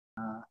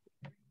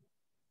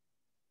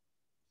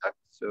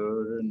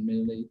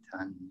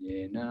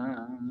Suramilitanyena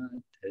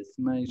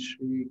Tasmai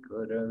Shri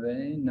Gurave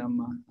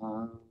Namaha.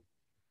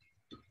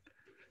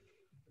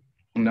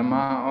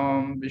 Nama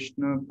Om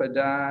Vishnu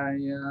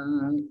Padaya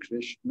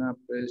Krishna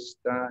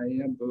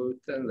Prestaya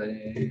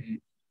Bhutale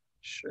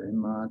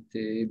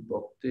Srimati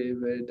Bhakti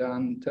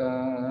Vedanta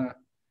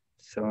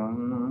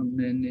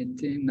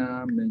Swaminiti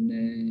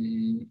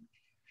Namine.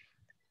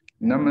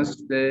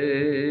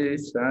 Namaste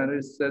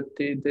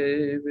Saraswati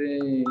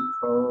Devi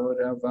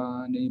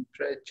Kauravani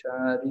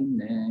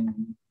Pracharine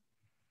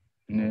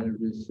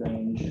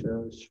Nirvisesha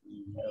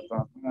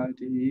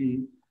Shriyavadi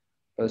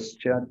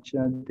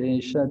Paschatya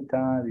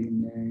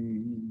Deshatarine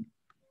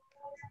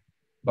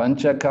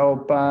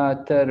Panchakalpa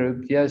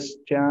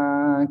Tarubhyascha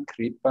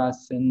Kripa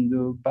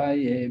Sindhu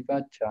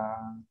Bhayevacha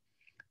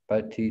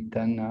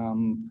Patitanam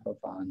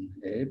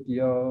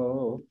Pavanebhyo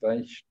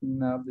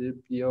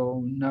Vaishnavibhyo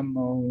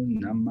Namo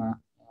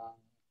Namaha.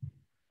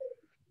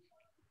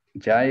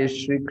 Jai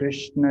Shri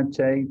Krishna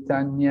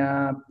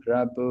Chaitanya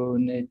Prabhu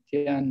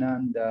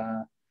Nityananda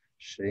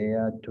Shri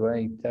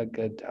Advaita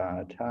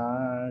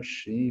Gadadhar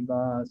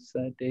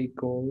Srivasadi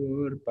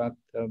Gaur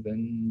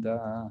Bhaktavinda.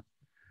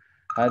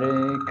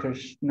 Hare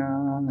Krishna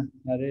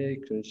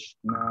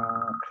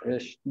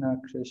Krishna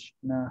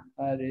Krishna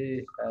Hare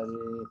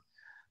Hare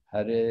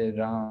Hare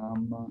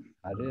Rama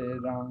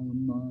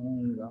Rama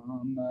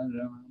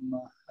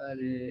Rama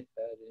Hare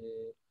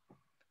Hare.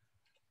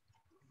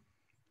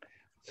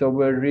 So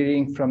we're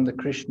reading from the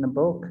Krishna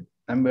book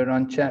and we're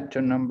on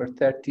chapter number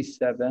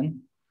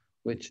 37,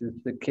 which is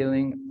the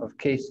killing of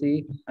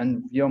Keśī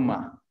and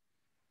Vyoma.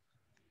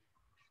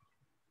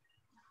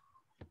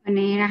 วัน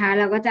นี้นะคะ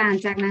เราก็จะอ่าน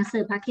จากหนังสื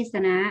อพระคิส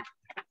นะ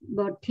บ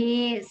ท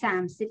ที่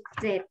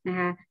37นะ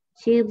คะ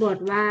ชื่อบท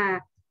ว่า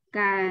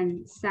การ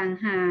สัง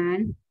หาร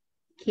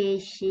เค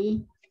ชิ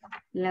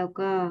แล้ว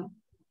ก็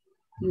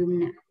ยุม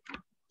นะ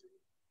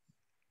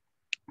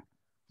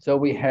So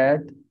we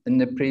heard in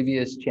the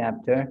previous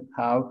chapter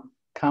how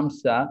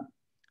Kamsa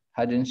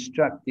had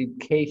instructed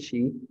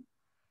Keśī,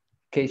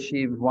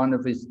 one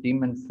of his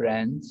demon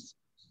friends,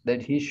 that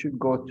he should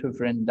go to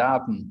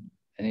Vrindavan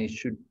and he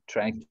should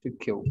try to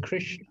kill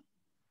Krishna.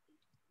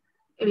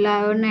 แล้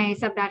วใน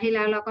สัปดาห์ที่แ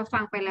ล้วเราก็ฟั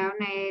งไปแล้ว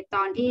ในต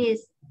อนที่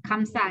ค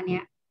ำสั่งเนี่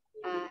ย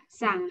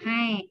สั่งใ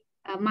ห้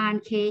มาร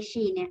เค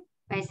ชีเนี่ย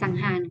ไปสัง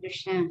หารกฤษ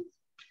ณะ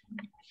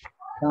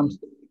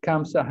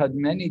Kamsa had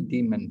many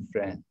demon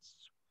friends,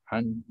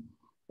 and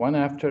one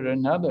after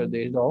another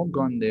they'd all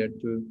gone there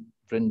to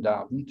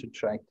Vrindavan to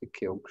try to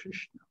kill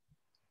Krishna.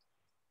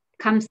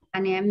 คำสั่ง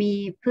เนี่ยมี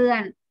เพื่อ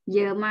นเ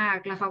ยอะมาก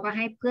แล้วเขาก็ใ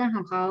ห้เพื่อนข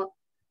องเขา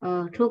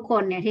ทุกค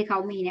นเนี่ยที่เขา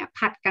มีเนี่ย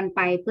ผัดกันไป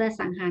เพื่อ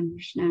สังหารก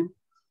ฤษณะ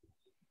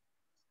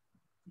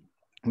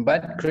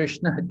But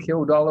Krishna had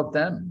killed all of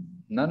them.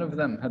 None of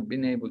them had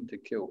been able to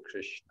kill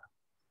Krishna.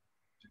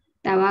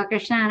 แต่ว่ากฤ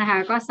ษณะนะคะ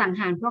ก็สัง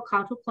หารพวกเขา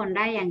ทุกคนไ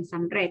ด้อย่างส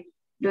ำเร็จ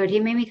โดย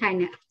ที่ไม่มีใคร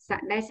เนี่ย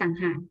ได้สัง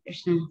หารกฤ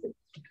ษณะ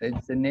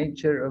It's the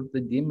nature of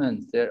the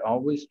demons. They're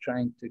always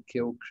trying to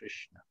kill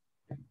Krishna.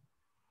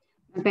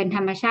 มันเป็นธ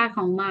รรมชาติข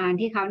องมาร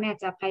ที่เขาเนี่ย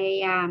จะพยา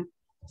ยาม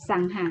สั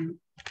งหาร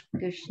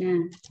กฤษณะ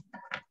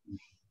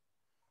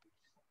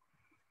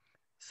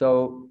So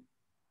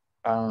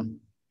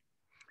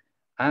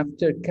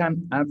after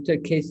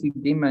Keśī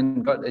demon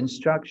got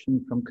instruction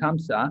from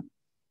Kamsa,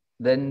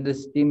 then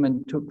this demon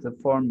took the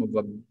form of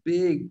a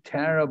big,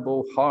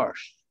 terrible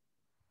horse.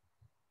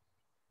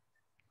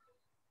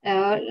 แล้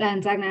วหลัง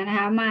จากนั้นนะค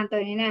ะมารตั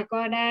วนี้เนี่ย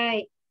ก็ไ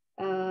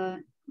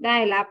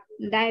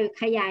ด้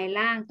ขยาย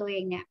ร่างตัวเอ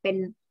งเนี่ยเป็น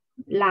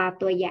ลา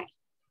ตัวใหญ่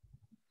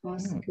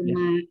คือ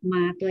ม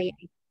าตัวใหญ่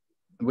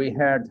We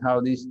heard how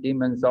these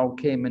demons all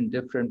came in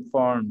different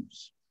forms.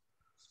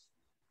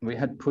 We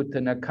had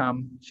Putana come,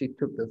 she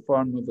took the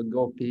form of a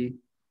gopi.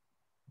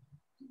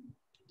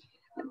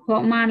 เพรา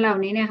ะมารเหล่า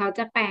นี้เนี่ยเขาจ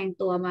ะแปลง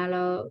ตัวมาเร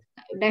า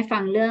ได้ฟั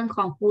งเรื่องข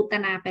องพุต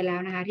นาไปแล้ว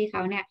นะคะที่เข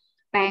าเนี่ย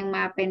แปลงม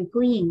าเป็น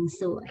ผู้หญิง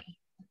สวย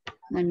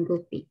เหมือนโก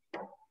ปิ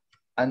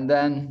And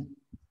then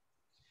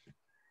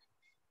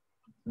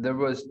there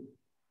was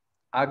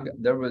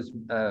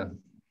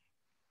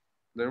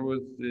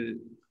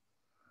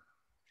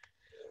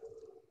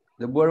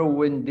the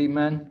whirlwind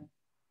demon,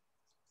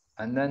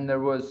 and then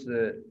there was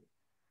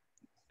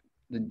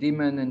the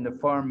demon in the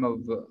form of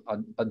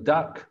a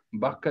duck,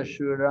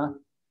 Bhakasura.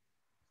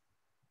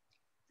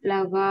 แล้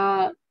วก็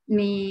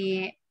มี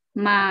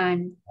มาร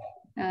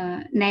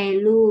ใน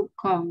รูป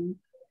ของ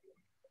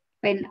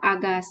เป็นอา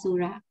กาสุ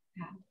ระ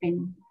เป็น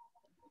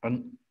And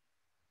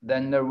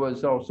then there was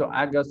also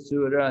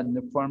Agasura in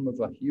the form of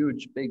a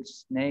huge big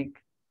snake.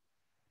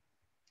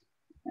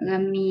 แล้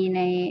วมี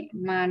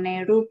มาใน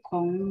รูปขอ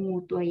งงู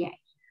ตัวใหญ่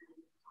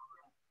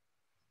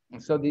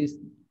So these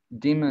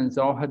demons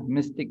all had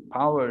mystic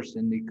powers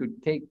and they could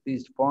take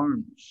these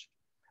forms.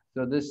 So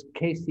this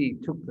Keśī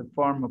took the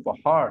form of a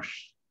horse,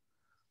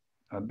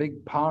 a big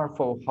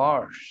powerful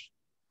horse.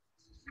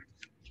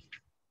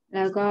 แ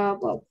ล้วก็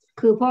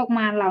คือพวกม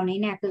ารเหล่านี้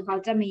เนี่ยคือเขา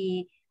จะมี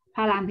พ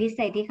ลังพิเศ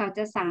ษที่เขาจ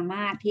ะสาม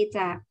ารถที่จ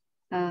ะ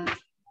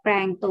แปล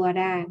งตัว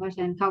ได้เพราะฉ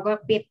ะนั้นเขาก็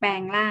เปลี่ยนแปล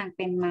งร่างเ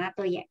ป็นม้า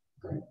ตัวใหญ่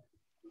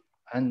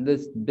And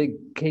this big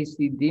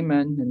Keśī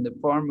demon in the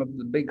form of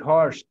the big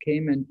horse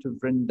came into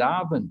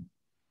Vrindavan.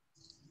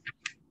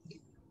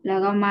 แล้ว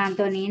ก็มาร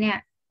ตัวนี้เนี่ย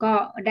ก็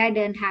ได้เ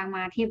ดินทางม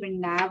าที่บริน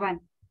ดาวัน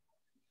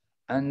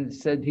And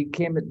said he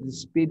came at the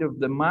speed of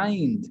the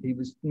mind. He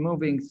was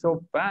moving so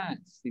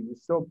fast. He was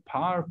so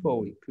powerful.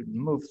 He could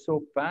move so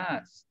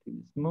fast. He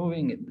was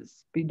moving at the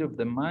speed of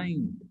the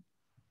mind.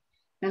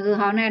 ก็คือเ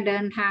ขาเนี่ยเดิ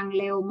นทาง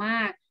เร็วม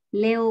าก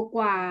เร็วก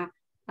ว่า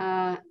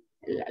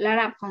ระ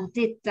ดับของ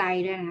จิตใจ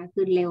ด้วยนะคะ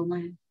คือเร็วม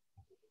าก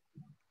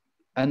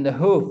And the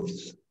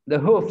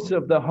hoofs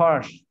of the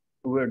horse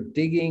were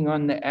digging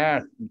on the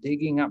earth,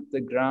 digging up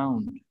the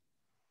ground.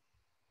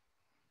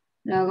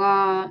 แล้วก็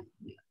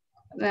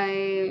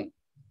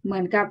เหมื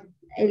อนกับ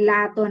ไอ้ล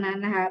าตัวนั้น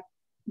นะคะ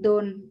โด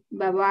น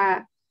แบบว่า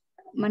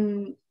มัน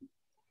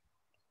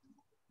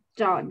เ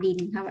จาะดิน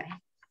เข้าไป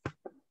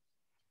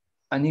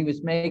And he was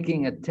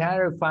making a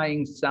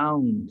terrifying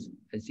sound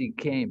as he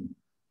came.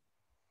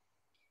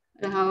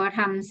 แล้วเขาก็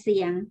ทำเสี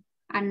ยง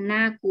อัน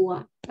น่ากลัว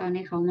ตอน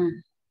ที่เขามา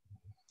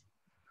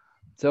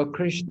So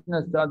Krishna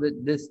saw that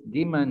this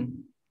demon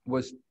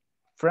was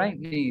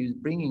frightening. He was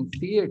bringing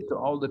fear to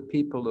all the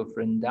people of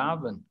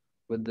Vrindavan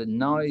with the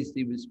noise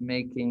he was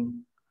making.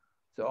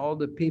 So all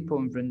the people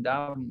in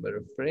Vrindavan were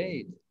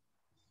afraid.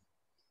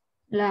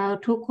 แล้ว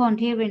ทุกคน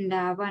ที่บรินด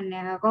าวันเ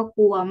นี่ยก็ก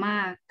ลัวม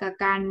ากกับ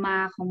การมา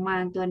ของมา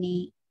รตัว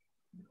นี้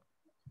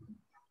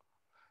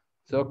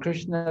So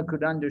Krishna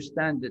could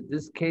understand that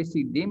this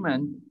Keśī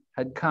demon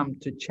had come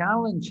to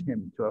challenge him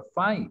to a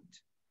fight.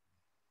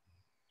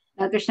 แ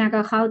ล้วกฤษณะ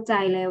ก็เข้าใจ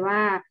เลยว่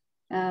า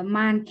ม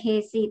ารเค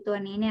สีตัว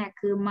นี้เนี่ย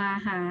คือมา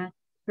หา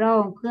พระอ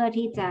งค์เพื่อ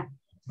ที่จะ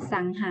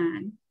สังหา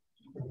ร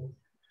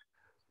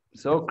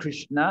So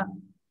Krishna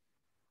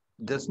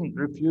doesn't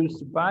refuse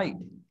to fight.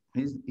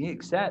 He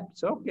accepts.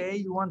 Okay,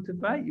 you want to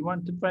fight? You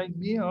want to fight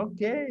me?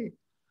 Okay,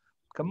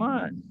 come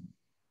on.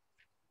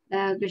 แ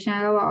ล้วกฤษณะ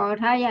ก็บอก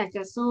ถ้าอยากจ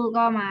ะสู้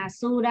ก็มา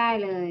สู้ได้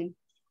เลย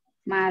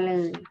มาเล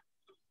ย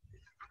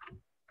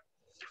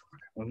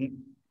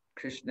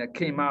Krishna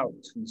came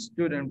out and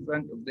stood in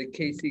front of the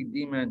Keśī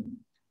demon,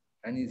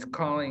 and he's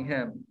calling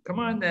him. Come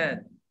on, then.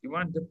 You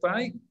want to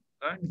fight?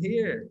 I'm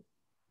here.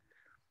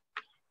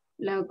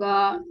 แล้วก็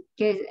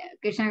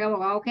กฤษณะก็บอ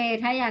กว่าโอเค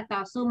ถ้าอยากต่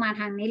อสู้มา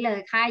ทางนี้เลย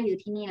ข้าอยู่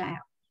ที่นี่แล้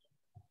ว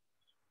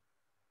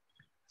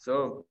So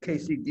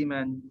Keśī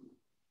demon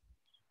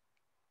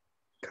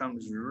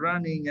comes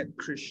running at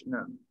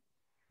Krishna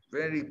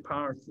very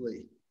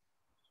powerfully.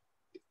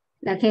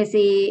 แล้ว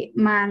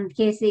มารเค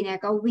สีเนี่ย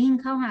ก็วิ่ง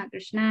เข้าหาก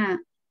ฤษณะ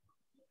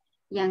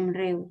อย่าง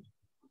เร็ว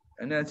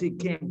And as he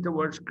came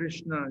towards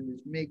Krishna, he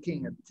was making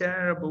a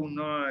terrible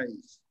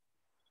noise.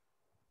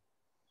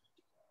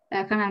 แต่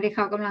ขณะที่เข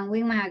ากำลัง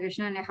วิ่งมาหากฤษ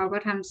ณะเนี่ยเขาก็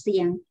ทำเสี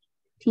ยง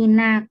ที่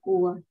น่ากลั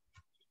ว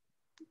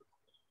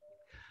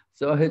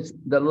So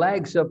the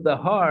legs of the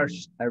horse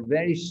are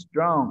very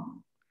strong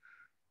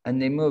and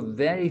they move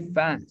very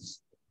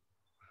fast.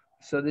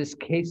 So this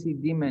Keśī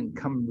demon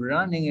come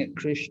running at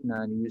Krishna,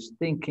 and he was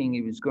thinking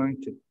he was going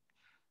to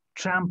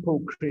trample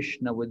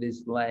Krishna with his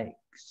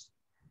legs.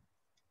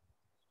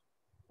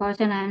 เพราะ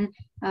ฉะนั้น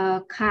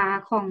ขา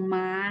ของ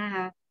ม้านะค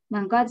ะมั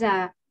นก็จะ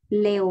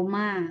เร็วม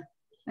าก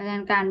เพราะฉะนั้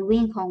นการ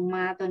วิ่งของ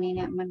ม้าตัวนี้เ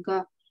นี่ย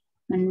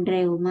มันเ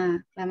ร็วมาก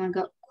แล้วมัน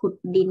ก็ขุด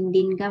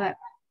ดินก็แบบ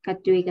กระ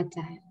จุยกระจ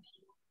าย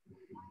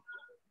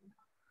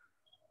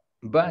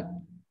But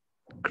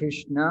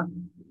Krishna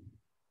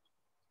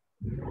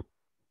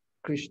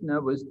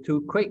was too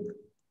quick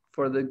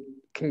for the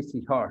Keśī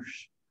horse,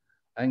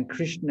 and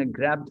Krishna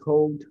grabbed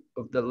hold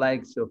of the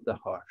legs of the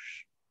horse.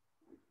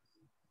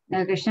 แล้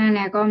วกฤษณะเ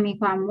นี่ยก็มี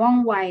ความว่อง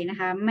ไวนะ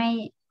คะไม่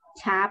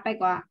ช้าไป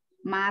กว่า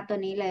ม้าตัว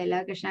นี้เลยแล้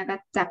วกฤษณะก็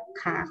จับ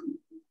ขา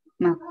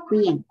มาเค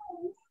ลี้ยง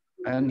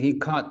And he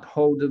caught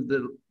hold of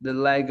the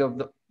leg of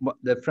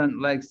the front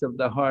legs of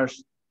the horse,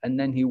 and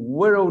then he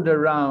whirled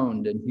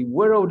around and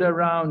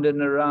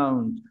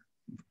around,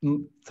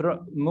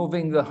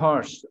 moving the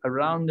horse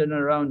around and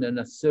around in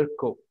a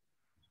circle,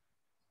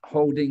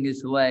 holding his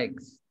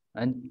legs.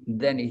 And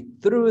then he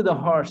threw the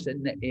horse in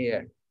the air,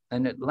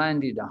 and it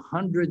landed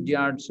 100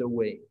 yards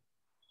away.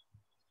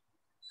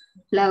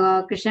 แล้วก็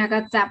กฤษณะก็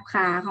จับข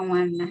าของ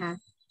มันนะคะ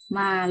ม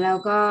าแล้ว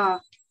ก็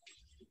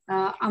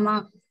เอามา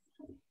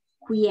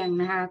เคลี้ยง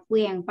นะคะเค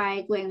ลี้ยงไป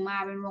เคลี้ยงมา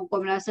เป็นวงกล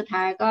มแล้วสุด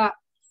ท้ายก็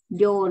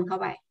โยนเข้า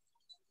ไป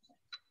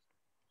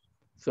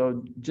So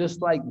just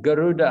like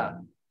Garuda,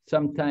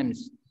 sometimes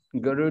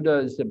Garuda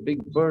is a big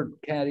bird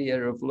carrier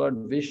of Lord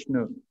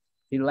Vishnu.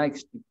 He likes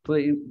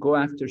to go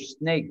after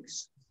snakes.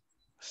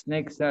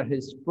 Snakes are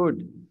his food,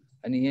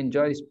 and he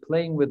enjoys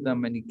playing with them,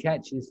 and he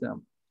catches them.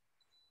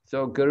 So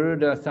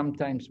Garuda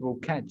sometimes will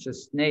catch a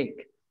snake,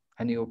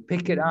 and he'll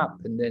pick it up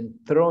and then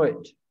throw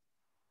it.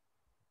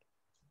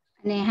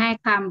 อันนี้ให้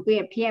คำเปรี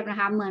ยบเทียบนะ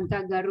คะเหมือนกั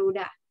บกรุ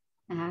ดะ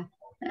นะคะ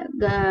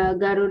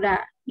กรุดะ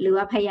หรือ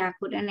ว่าพญาค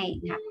รุฑนั่นเอง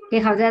ค่ะ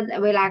ที่เขาจะ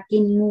เวลากิ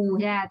นงู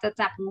ใช่ไหมจะ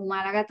จับงูมา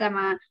แล้วก็จะม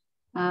า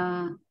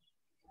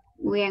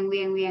เวียง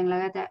แล้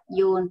วก็จะโ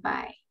ยนไป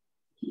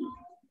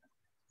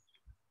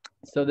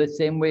So the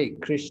same way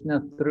Krishna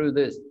threw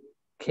this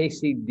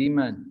Keśī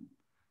demon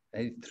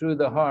He threw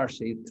the horse.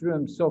 He threw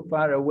him so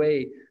far away,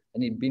 and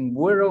he'd been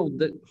whirled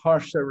the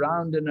horse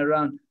around and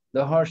around.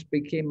 The horse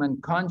became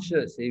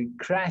unconscious. He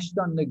crashed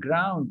on the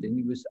ground, and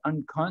he was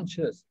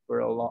unconscious for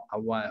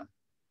a while.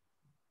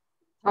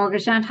 พอกฤ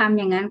ษณะทำ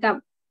อย่างนั้นกับ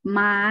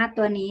ม้า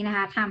ตัวนี้นะค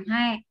ะทำใ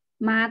ห้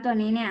ม้าตัว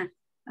นี้เนี่ย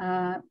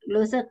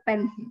รู้สึกเ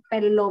ป็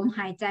นลมห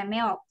ายใจไม่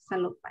ออกส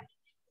ลบไป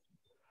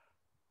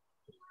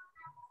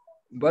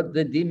But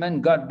the demon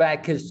got back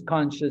his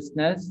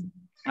consciousness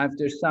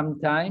after some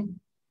time,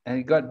 and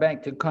he got back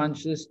to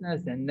consciousness,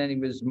 and then he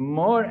was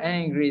more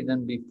angry than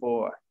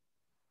before.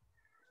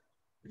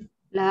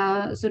 แล้ว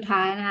สุด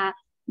ท้ายนะคะ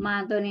ม้า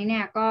ตัวนี้เ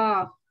นี่ยก็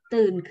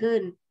ตื่นขึ้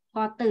นพ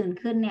อตื่น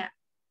ขึ้นเนี่ย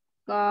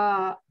ก็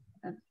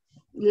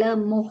เริ่ม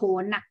โมโห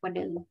หนักกว่าเ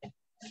ดิม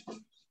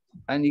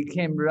And he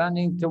came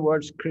running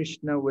towards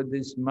Krishna with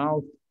his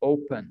mouth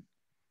open.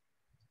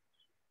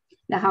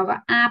 แล้วเขาก็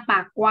อ้าปา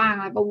กกว้าง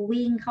แล้วก็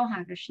วิ่งเข้าหา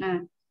กฤษณะ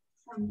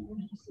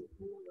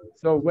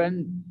So when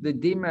the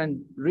demon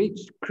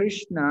reached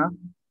Krishna,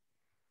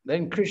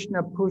 then Krishna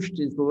pushed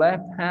his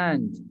left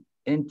hand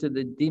into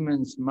the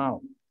demon's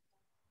mouth.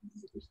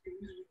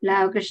 แล้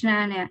วกฤษณะ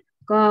เนี่ย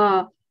ก็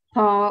พ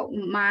อ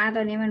ม้าตั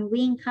วนี้มัน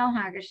วิ่งเข้าห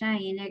ากฤษณะอ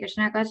ย่างนี้เนี่ยกฤษ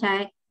ณะก็ใช้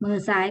มือ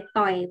ซ้าย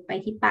ต่อยไป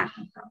ที่ปากข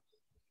องเขา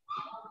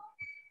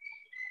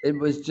It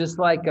was just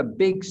like a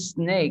big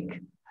snake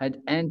had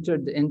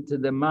entered into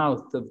the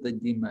mouth of the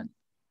demon.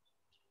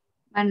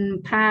 มัน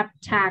ภาพ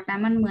ฉากนั้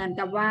นมันเหมือน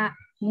กับว่า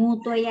งู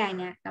ตัวใหญ่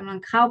เนี่ยกำลัง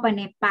เข้าไปใ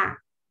นปาก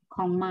ข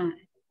องม้า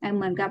เ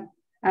หมือนกับ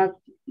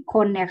ค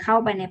นเนี่ยเข้า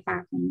ไปในปา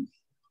กของงู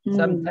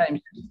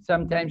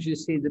Sometimes you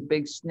see the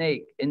big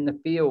snake in the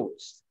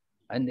fields,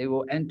 and they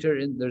will enter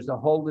in. There's a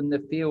hole in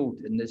the field,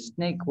 and the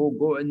snake will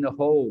go in the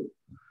hole,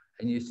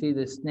 and you see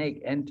the snake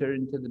enter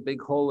into the big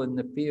hole in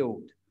the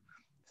field.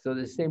 So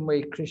the same way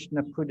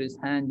Krishna put his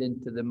hand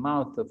into the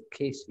mouth of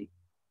Keśī.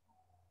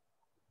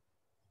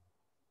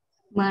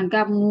 เหมือน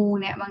กับงู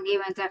เนี่ยบางที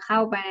มันจะเข้า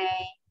ไ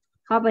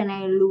ปใน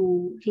รู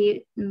ที่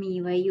มี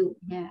ไว้อยู่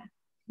เนี่ย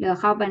หรือ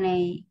เข้าไปใน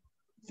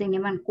สิ่ง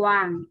ที่มันกว้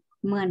าง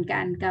เหมือนกั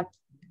นกับ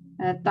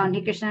ตอน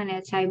ที่กฤษณะเนี่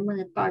ยใช้มื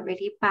อต่อยไป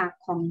ที่ปาก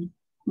ของ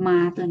ม้า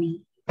ตัวนี้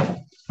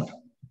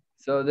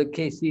So the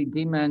Keśī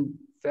demon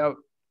felt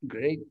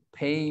great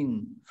pain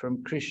from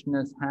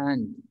Krishna's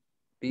hand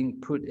being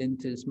put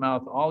into his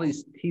mouth. All his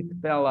teeth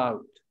fell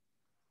out.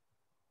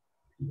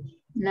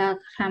 แล้ว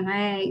ทำใ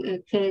ห้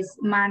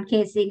มารเค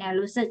ซีเนี่ย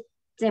รู้สึก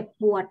เจ็บ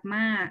ปวดม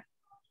าก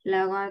แ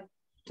ล้วก็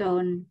จ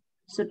น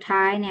สุด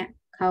ท้ายเนี่ย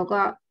เขา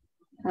ก็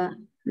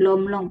ล้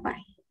มลงไป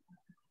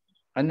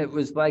And it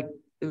was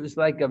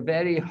like a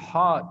very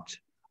hot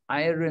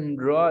iron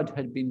rod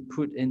had been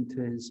put into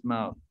his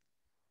mouth.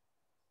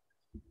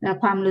 แล้ว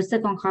ความรู้สึ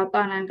กของเขาต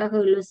อนนั้นก็คื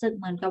อรู้สึก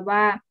เหมือนกับว่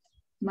า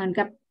เหมือน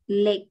กับ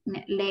เห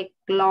ล็ก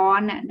ร้อ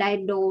นเนี่ย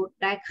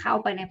ได้เข้า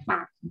ไปในป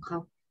ากของเขา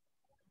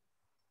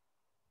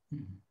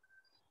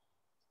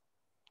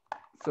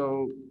So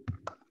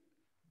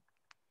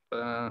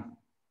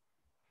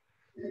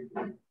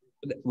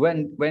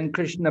when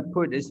Krishna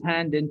put his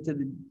hand into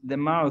the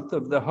mouth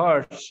of the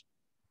horse,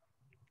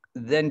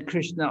 then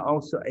Krishna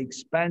also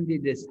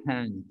expanded his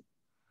hand,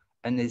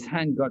 and his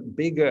hand got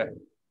bigger,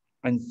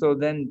 and so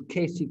then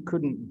Keśī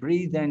couldn't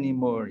breathe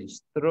anymore. His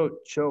throat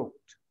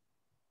choked.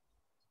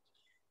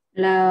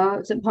 แล้ว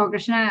พอกฤ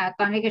ษณะ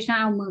ตอนที่กฤษณะ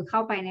เอามือเข้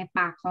าไปในป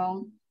ากของ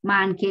ม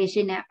ารเค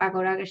ชิเนี่ยปราก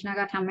ฏว่ากฤษณะ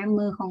ก็ทำให้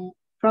มือของ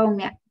พระองค์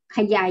เนี่ยข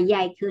ยายให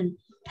ญ่ขึ้น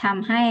ท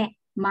ำให้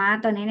ม้า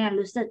ตัวนี้เนี่ย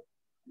รู้สึก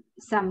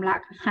สำลั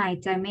กหาย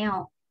ใจไม่อ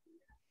อก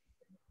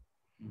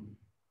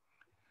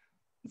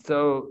So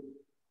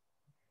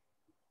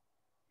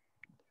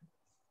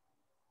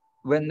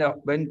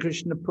when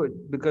Krishna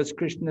because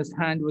Krishna's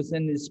hand was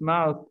in his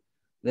mouth,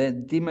 the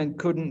demon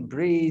couldn't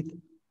breathe,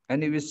 and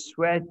he was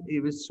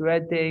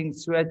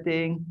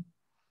sweating,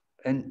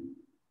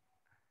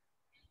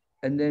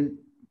 and then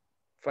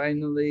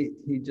finally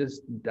he just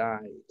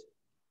died.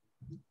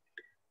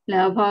 แ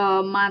ล้วพอ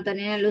มาตัว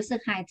นี้รู้สึ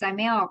กหายใจไ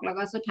ม่ออกแล้ว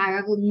ก็สุดท้าย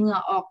ก็คือเหงื่อ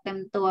ออกเต็ม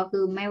ตัวคื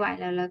อไม่ไหว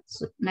แล้ว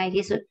ใน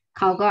ที่สุด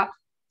เขาก็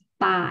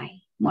ตาย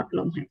หมดล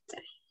มหายใจ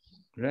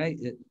Right,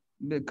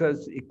 because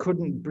he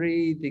couldn't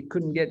breathe, he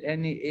couldn't get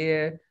any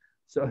air,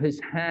 so his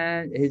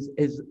hand,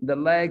 the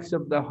legs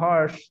of the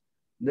horse,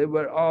 they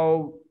were all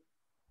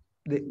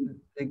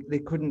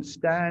they couldn't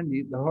stand.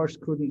 The horse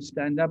couldn't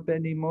stand up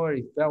anymore.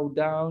 He fell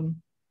down.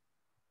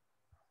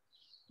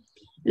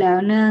 แล้ว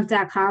เนื่องจ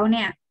ากเขาเ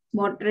นี่ยห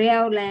มดเรี่ย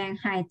วแรง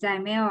หายใจ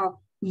ไม่ออก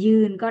ยื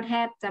นก็แท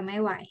บจะไม่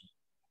ไหว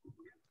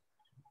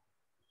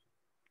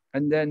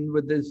And then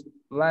with his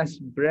last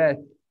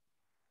breath,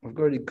 of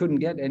course he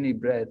couldn't get any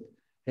breath.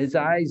 His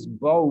eyes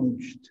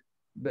bulged,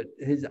 but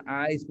his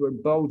eyes were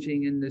bulging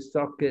in the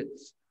sockets,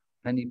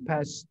 and he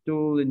passed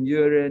stool and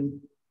urine,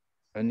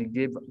 and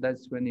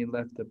that's when he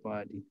left the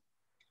body.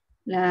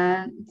 และ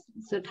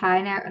สุดท้าย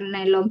เนี่ยใน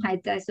ลมหาย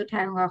ใจสุดท้า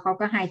ยของเขา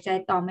ก็หายใจ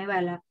ต่อไม่ไหว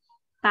แล้ว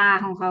ตา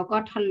ของเขาก็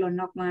ถลน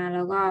ออกมาแ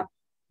ล้วก็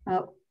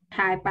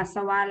ถ่ายปัสส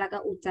าวะแล้วก็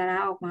อุจจาระ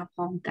ออกมาพ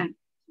ร้อมกัน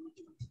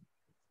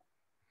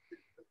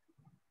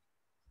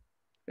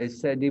They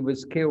said he was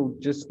killed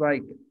just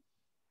like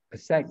a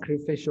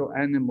sacrificial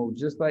animal,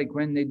 just like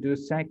when they do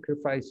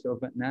sacrifice of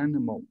an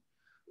animal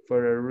for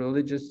a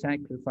religious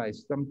sacrifice.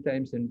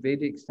 Sometimes in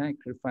Vedic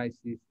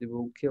sacrifices, they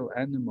will kill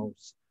animals.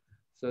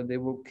 So they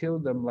will kill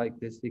them like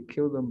this. They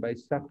kill them by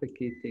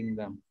suffocating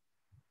them.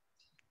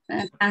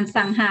 การ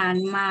สังหาร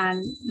มาร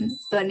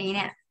ตัวนี้เ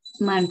นี่ย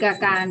เหมือนกับ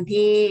การ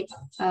ที่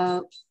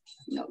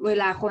เว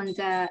ลาคน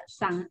จะ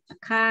สั่ง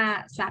ฆ่า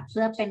สัตว์เ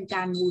พื่อเป็นก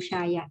ารบูช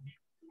ายัน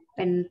เ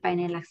ป็นไปใ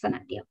นลักษณะ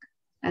เดียวกัน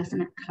ลักษ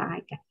ณะคล้าย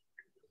กัน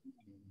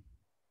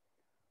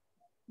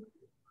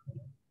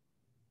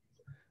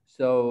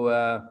So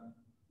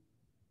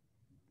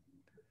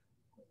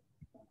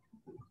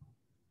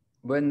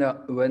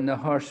when the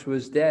horse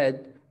was dead,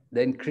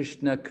 then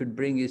Krishna could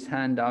bring his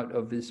hand out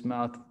of his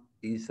mouth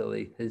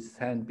easily. His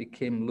hand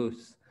became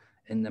loose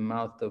in the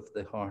mouth of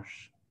the horse.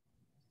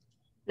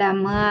 และ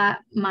เมื่อ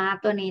ม้า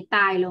ตัวนี้ต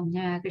ายลงใ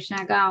ช่ไหมคริชนา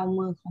ก็เอา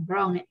มือของพระ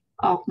องค์เนี่ย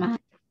ออกมา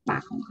ปา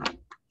กของเขา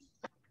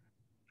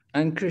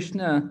And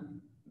Krishna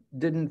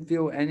didn't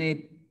feel any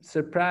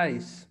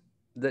surprise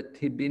that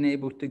he'd been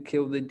able to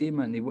kill the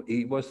demon. He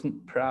wasn't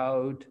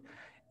proud.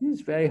 He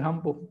was very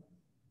humble.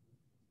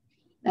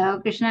 แล้ว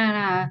คริชน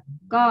า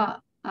ก็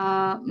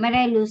ไม่ไ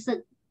ด้รู้สึก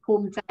ภู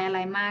มิใจอะไร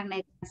มากใน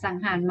การสัง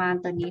หารมาร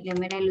ตัวนี้เลย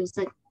ไม่ได้รู้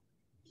สึก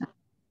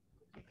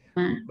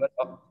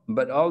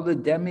But all the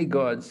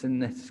demigods in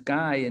the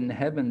sky in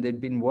heaven,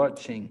 they'd been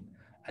watching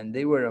and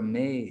they were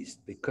amazed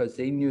because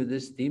they knew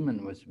this demon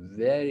was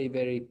very,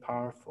 very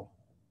powerful.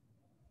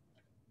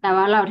 แต่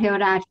ว่าเหล่าเทว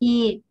ดาที่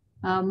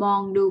มอ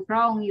งดูพร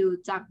ะองค์อยู่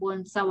จากบน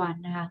สวรร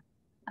ค์นะคะ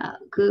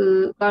คือ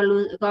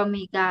ก็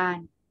มีการ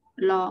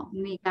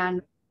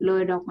โร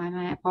ยดอกไม้ม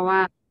าเพราะว่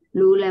า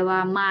รู้เลยว่า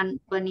มาร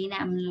ตัวนี้เนี่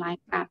ยมันร้าย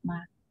กาจม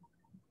าก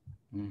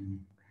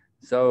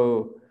So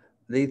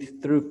they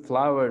threw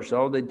flowers.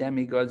 All the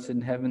demigods in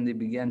heaven, they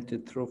began to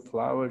throw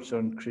flowers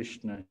on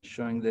Krishna,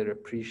 showing their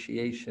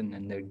appreciation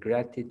and their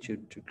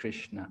gratitude to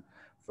Krishna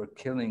for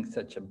killing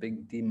such a big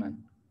demon.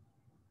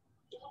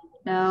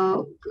 แล้ว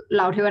เห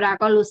ล่าเทวดา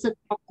ก็รู้สึก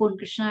ขอบคุณ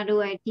คริชนาด้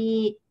วยที่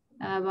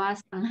ว่า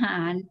สังหา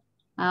ร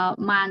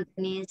มารตัว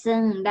นี้ซึ่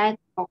งได้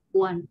ก่อก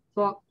วนพ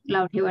วกเหล่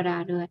าเทวดา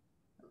ด้วย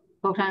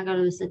พวกท่านก็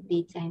รู้สึกดี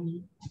ใจ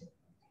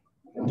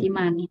ที่ม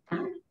ารนี้ต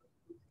าย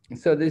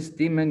So this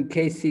demon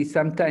Keśī,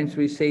 sometimes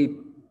we say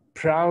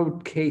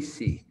proud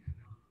Keśī,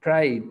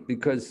 pride,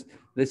 because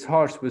this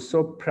horse was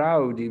so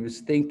proud. He was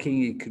thinking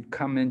he could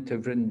come into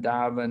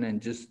Vrindavan and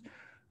just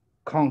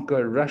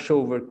conquer, rush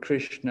over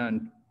Krishna and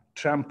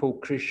trample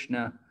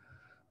Krishna.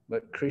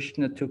 But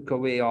Krishna took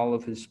away all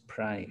of his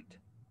pride.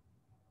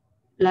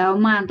 แล้ว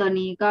มารตัว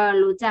นี้ก็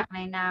รู้จักใน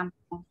นาม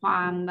ของคว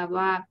ามแบบ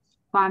ว่า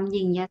ความห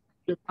ยิ่งยักษ์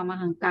หรือความอ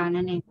หังการ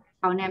นั่นเอง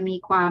เขาเนี่ยมี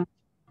ความ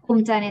ภู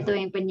มิใจในตัวเอ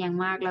งเป็นอย่าง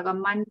มากแล้วก็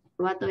มั่นใจ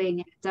ว่าตัวเองเ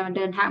นี่ยจะเ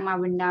ดินทางมา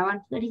วินดาวัน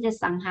เพื่อที่จะ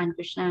สังหารก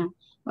ฤษณา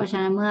เพราะฉะ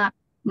นั้นเมื่อ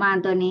มาร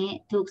ตัวนี้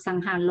ถูกสัง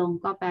หารลง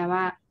ก็แปล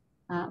ว่า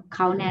เข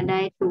าเนี่ยได้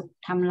ถูก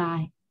ทำลา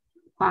ย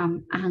ความ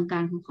อหังกา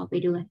รของเขาไป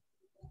ด้วย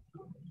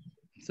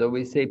So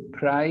we say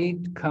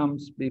pride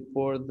comes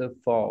before the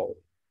fall.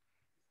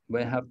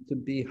 We have to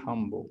be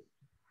humble.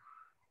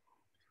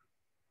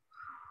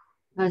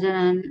 เพราะฉะ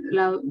นั้นเ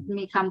รา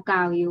มีคำก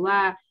ล่าวอยู่ว่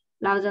า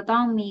เราจะต้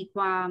องมีค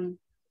วาม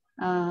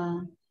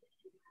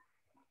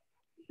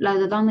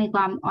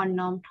อ่อน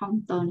น้อมถ่อม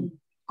ตน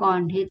ก่อน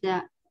ที่จะ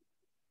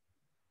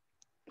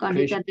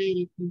ได้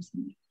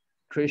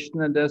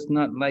Krishna does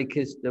not like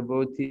his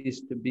devotees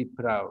to be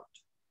proud.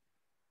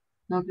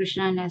 เพราะคริช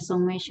นาเนี่ยทรง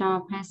ไม่ชอบ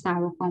ให้สา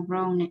วกของพระ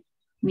องค์เนี่ย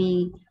มี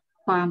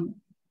ความ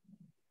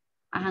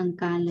อหัง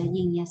การและ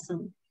ยิ่งยโส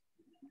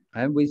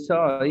And we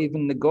saw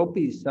even the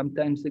gopis,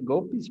 sometimes the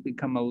gopis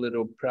become a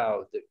little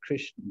proud that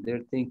Krishna,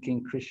 they're thinking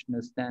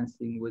Krishna's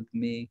dancing with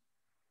me.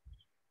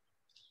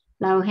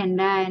 เราเห็น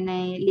ได้ใน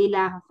ลีล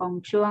าของ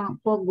ช่วง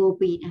พวกโก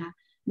ปีนะคะ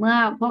เมื่อ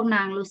พวกน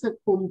างรู้สึก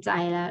ภูมิใจ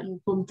แล้ว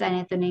ภูมิใจใน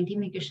ตนเองที่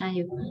มีกฤษณาอ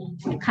ยู่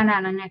ขณะ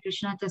นั้นเนี่ยกฤษ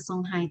ณาจะทรง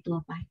หายตัว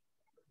ไป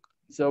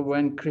So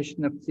when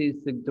Krishna sees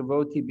the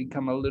devotee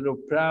become a little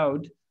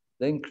proud,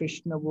 then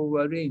Krishna will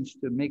arrange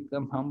to make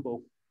them humble.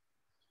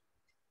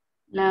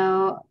 แล้ว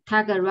ถ้า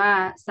เกิดว่า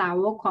สา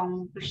วกของ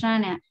กฤษณา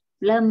เนี่ย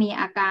เริ่มมี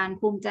อาการ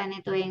ภูมิใจใน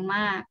ตัวเองม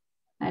าก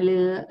หรื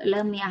อเ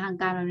ริ่มมีอหัง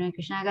การแบบนี้ก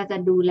ฤษณาก็จะ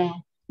ดูแล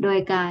โดย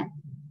การ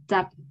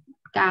จัด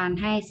การ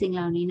ให้สิ่งเ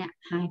หล่านี้เนี่ย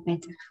หายไป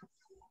จากเขา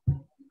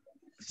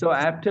So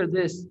after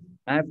this,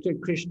 after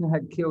Krishna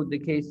had killed the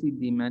Keśī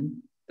demon,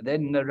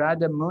 then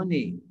Narada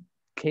Muni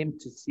came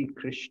to see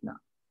Krishna.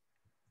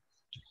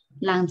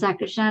 หลังจาก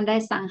กฤษณาได้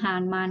สังหา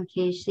รมารเค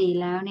สี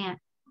แล้วเนี่ย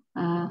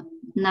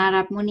นา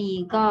รัตมุนี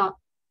ก็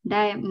ไ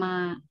ด้มา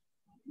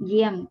เ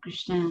ยี่ยมกฤ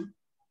ษณา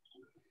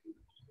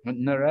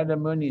Narada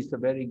Muni is a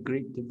very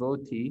great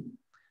devotee,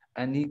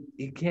 and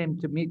he came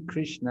to meet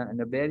Krishna in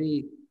a very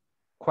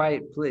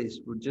quiet place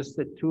where just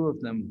the two of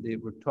them, they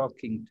were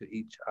talking to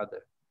each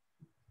other.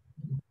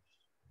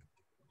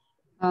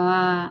 เพราะว่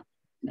า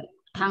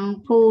ทั้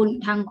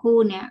งคู่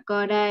เนี่ยก็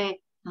ได้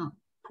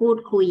พูด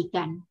คุย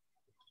กัน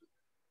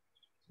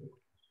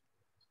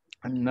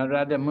And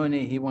Narada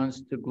Muni, he wants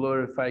to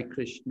glorify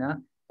Krishna,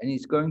 and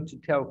he's going to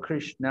tell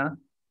Krishna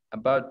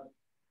about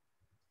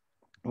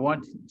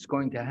what's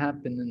going to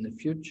happen in the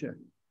future.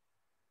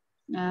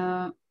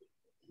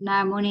 นา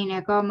ยมุนีเนี่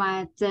ยก็มา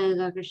เจอ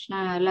กับกฤษณา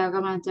แล้วก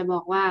ำลังจะบอ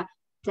กว่า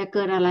จะเ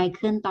กิดอะไร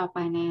ขึ้นต่อไป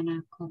ในอนา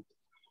คต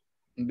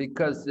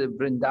Because the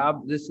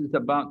Vrindavan,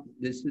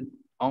 this is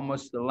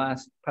almost the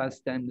last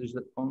pastime. There's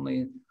only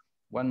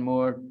one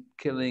more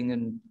killing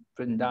in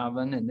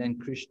Vrindavan, and then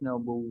Krishna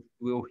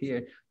will hear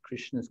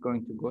Krishna is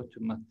going to go to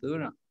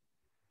Mathura.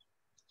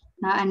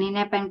 แล้วอันนี้เ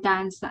นี่ยเป็นกา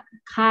ร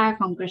ฆ่า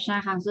ของกฤษณา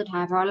ครั้งสุดท้า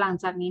ยเพราะหลัง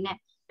จากนี้เนี่ย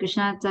กฤษ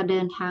ณาจะเดิ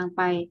นทางไ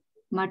ป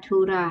มัทุ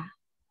รา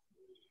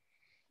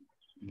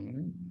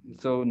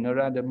So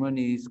Narada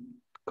Muni is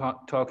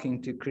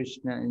talking to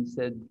Krishna and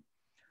said,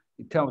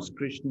 he tells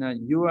Krishna,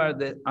 you are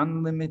the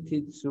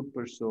unlimited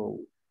super soul.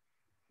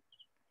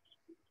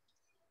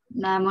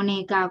 นายมุนี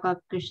กล่าวกับ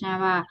กฤษณา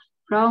ว่า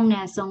พระองค์เ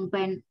นี่ยทรงเ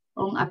ป็น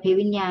องค์อภิ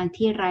วิญญาณ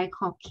ที่ไร้ข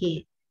อบเข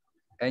ต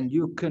And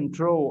you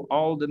control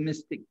all the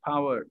mystic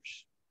powers.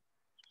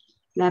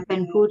 และเป็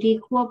นผู้ที่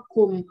ควบ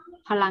คุม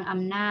พลังอ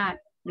ำนาจ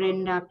เร้น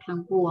ลับทั้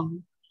งปวง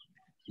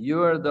You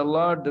are the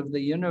Lord of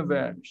the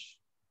universe.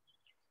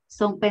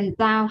 ทรงเป็น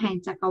เจ้าแห่ง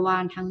จักรวา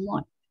ลทั้งหม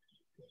ด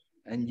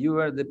And you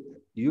are the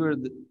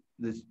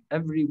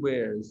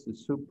everywhere is the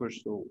super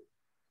soul.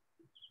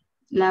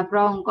 และพร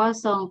ะองค์ก็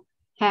ทรง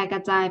แผ่กร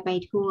ะจายไป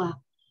ทั่ว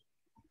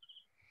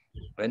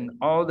And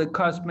all the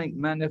cosmic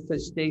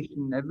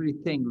manifestation,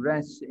 everything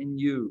rests in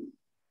you.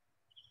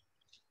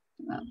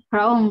 พร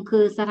ะองค์คื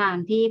อสถาน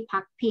ที่พั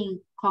กพิง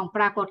ของป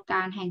รากฏก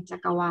ารณ์แห่งจั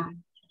กรวาล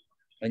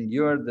And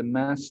you are the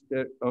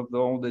master of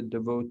all the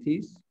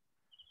devotees.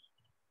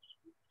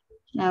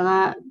 แล้วก็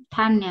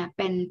ท่านเนี่ยเ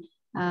ป็น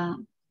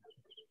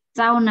เ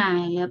จ้านาย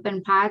หรือเป็น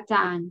พระอาจ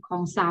ารย์ขอ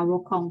งสาว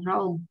กของพระ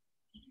องค์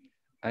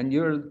And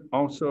you're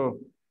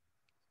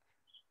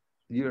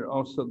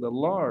also the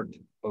Lord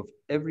of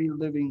every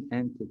living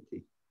entity.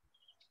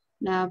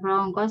 แล้วพระอ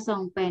งค์ก็ทร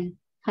งเป็น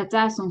พระเจ้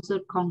าสูงสุ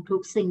ดของทุ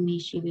กสิ่งมี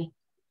ชีวิต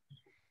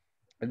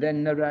And then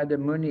Narada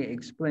Muni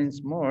explains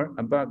more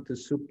about the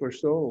super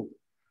soul.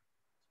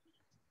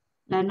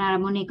 และนาร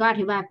มุนีก็อ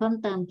ธิบายเพิ่ม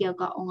เติมเกี่ยว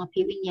กับองค์อ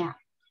ภิวิญญาณ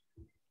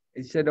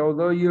He said,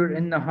 although you're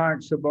in the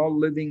hearts of all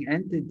living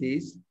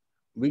entities,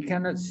 we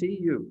cannot see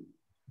you.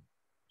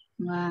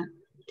 ว่า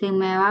ถึง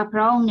แม้ว่าพร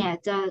ะองค์เนี่ย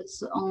จะ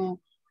ทรง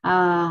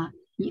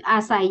อา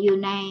ศัยอยู่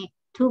ใน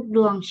ทุกด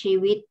วงชี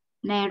วิต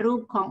ในรู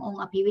ปขององ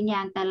ค์อภิวิญญ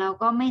าณแต่เรา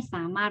ก็ไม่ส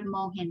ามารถม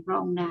องเห็นพระ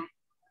องค์ได้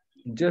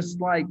Just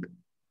like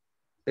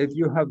if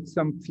you have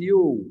some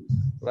fuel,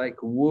 like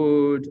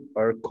wood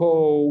or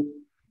coal,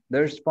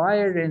 there's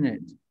fire in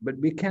it, but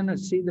we cannot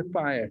see the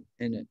fire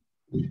in it.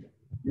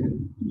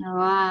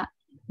 ว่า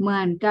เหมื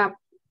อนกับ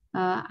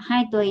ให้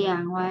ตัวอย่า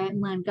งไว้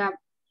เหมือนกับ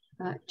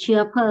เชื้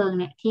อเพลิง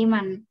เนี่ยที่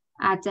มัน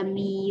อาจจะ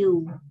มีอยู่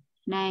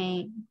ใน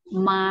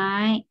ไม้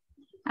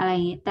อะไรอ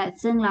ย่างนี้แต่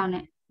ซึ่งเราเ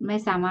นี่ยไม่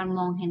สามารถม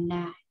องเห็นไ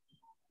ด้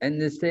In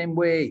the same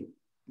way,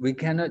 we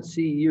cannot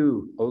see you,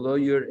 although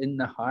you're in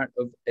the heart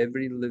of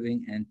every living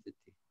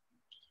entity.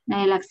 ใน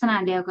ลักษณะ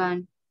เดียวกัน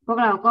พวก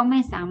เราก็ไม่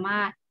สาม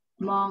ารถ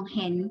มองเ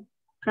ห็น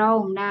พระอ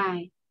งค์ได้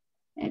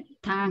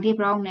ทางที่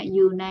พระองค์เนี่ยอ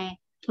ยู่ใน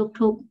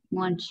ทุกๆม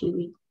วลชี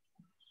วิต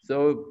So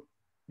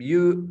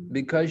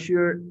because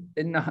you're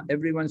in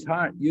everyone's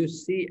heart, you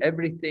see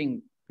everything.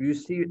 You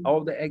see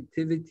all the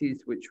activities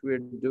which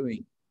we're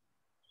doing.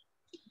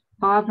 เ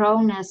พราะพระอ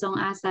งค์เนี่ยทรง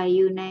อาศัยอ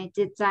ยู่ใน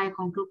จิตใจข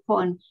องทุกค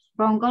นพ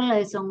ระองค์ก็เล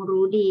ยทรง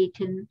รู้ดี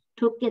ถึง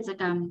ทุกกิจ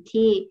กรรม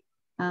ที่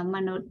ม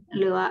นุษย์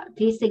หรือว่า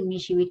ที่สิ่งมี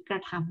ชีวิตกร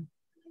ะท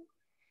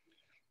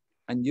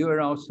ำ And you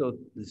are also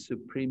the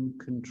supreme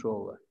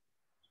controller.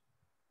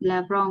 และ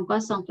พระองค์ก็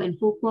ทรงเป็น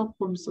ผู้ควบ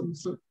คุมสูง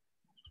สุด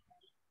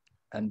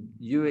And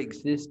you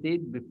existed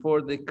before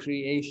the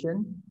creation.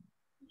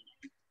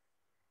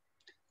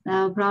 แล้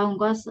วพระองค์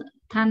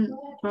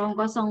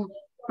ก็ทรง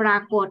ปรา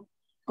กฏ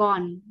ก่อ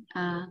น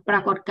ปร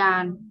ากฏกา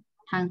รณ์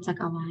ทางจั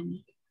กรวาล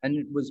And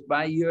it was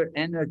by your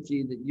energy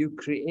that you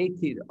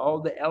created all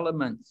the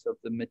elements of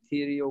the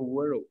material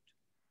world.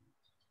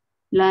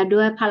 และ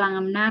ด้วยพลัง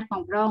อำนาจขอ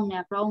งพระองค์เนี่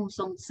ยพระองค์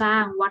ทรงสร้า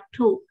งวัต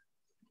ถุ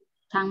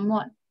ทั้งหม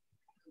ด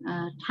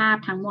ธา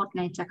ตุทั้งหมดใ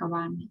นจักรว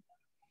าล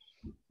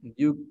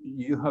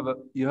You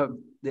have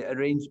the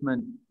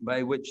arrangement by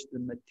which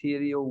the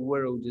material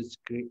world is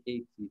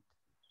created.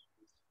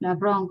 และ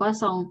พระองค์ก็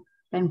ทรง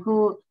เป็น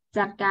ผู้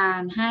จัดการ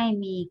ให้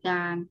มีก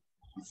าร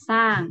ส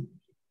ร้าง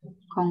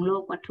ของโล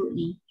กวัตถุ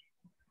นี้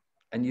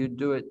And you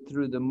do it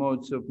through the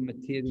modes of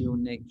material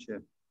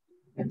nature.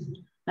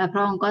 และพร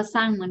ะองค์ก็ส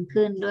ร้างมัน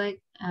ขึ้นด้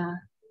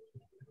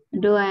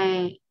วย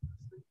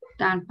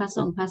การผส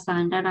มผสา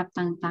นระดับ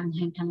ต่างๆแ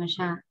ห่งธรรมช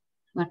าติ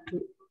วัตถุ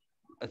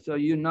So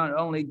you not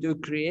only do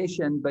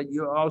creation, but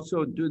you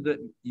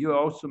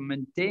also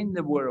maintain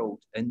the world,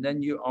 and then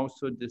you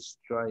also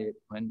destroy it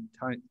when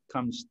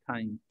comes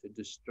time to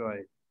destroy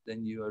it. Then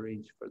you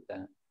arrange for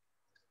that.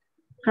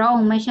 พระอง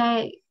ค์ไม่ใช่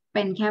เ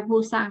ป็นแค่ผู้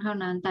สร้างเท่า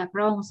นั้นแต่พร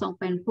ะองค์ทรง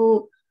เป็นผู้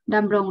ด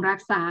ำรงรั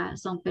กษา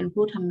ทรงเป็น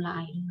ผู้ทำลา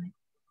ย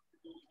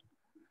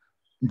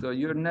So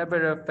you're never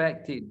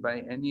affected by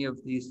any of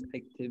these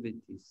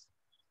activities.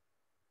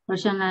 เพรา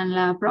ะฉะนั้นแ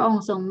ล้วพระอง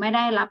ค์ทรงไม่ไ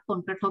ด้รับผล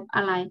กระทบอ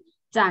ะไร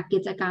จากกิ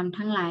จกรรม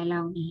ทั้งหลายเหล่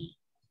านี้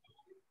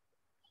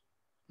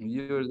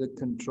You're the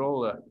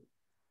controller.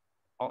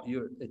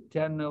 You're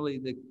eternally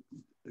the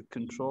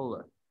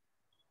controller.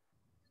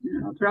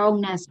 พระอง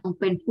ค์เนี่ยทรง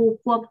เป็นผู้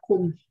ควบคุ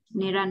ม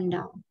นิรันดร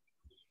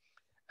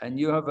And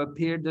you have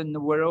appeared in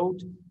the world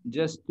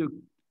just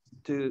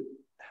to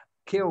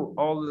kill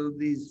all of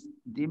these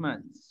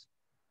demons.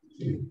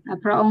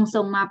 พระองค์ท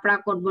รงมาปรา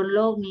กฏบนโ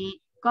ลกนี้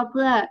ก็เ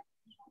พื่อ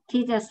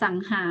ที่จะสัง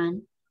หาร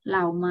เห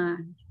ล่ามา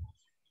ร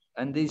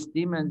And these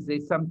demons, they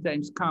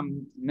sometimes come,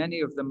 many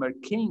of them are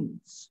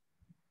kings,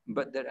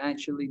 but they're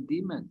actually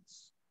demons.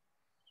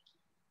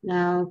 แ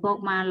ล้วพวก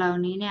มารเหล่า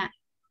นี้เนี่ย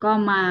ก็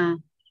มา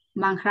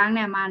บางครั้งเ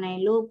นี่ยมาใน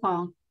รูปขอ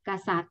งก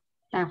ษัตริย์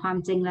แต่ความ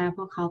จริงแล้วพ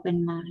วกเขาเป็น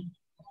มาร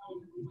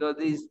So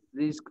these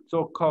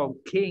so-called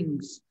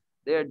kings,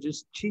 they're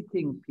just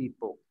cheating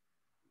people.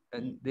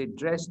 And they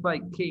dress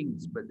like kings,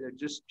 but they're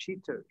just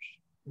cheaters.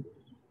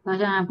 เพราะ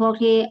ฉะนั้นพวก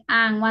ที่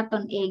อ้างว่าต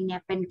นเองเนี่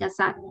ยเป็นก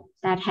ษัตริย์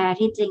แต่แท้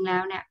ที่จริงแล้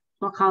วเนี่ย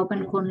พวกเขาเป็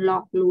นคนหลอ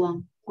กลวง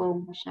โกง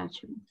ประชาช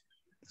น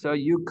So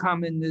you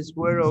come in this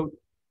world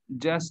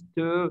just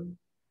to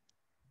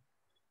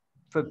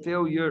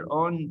fulfill your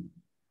own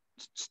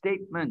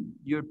statement,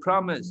 your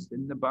promise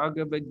in the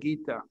Bhagavad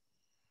Gita.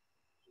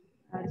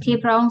 ที่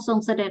พระองค์ทรง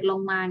เสด็จล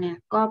งมาเนี่ย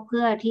ก็เ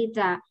พื่อที่จ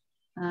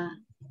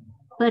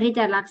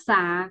ะรักษ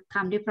าค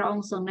ำที่พระอง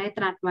ค์ทรงได้ต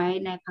รัสไว้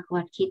ในภคว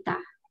คีตา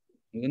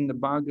In the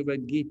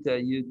Bhagavad Gita,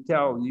 you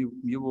tell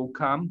you will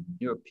come,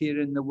 you appear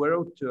in the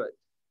world to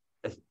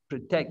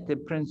protect the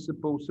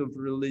principles of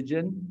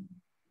religion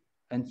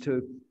and to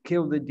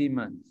kill the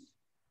demons.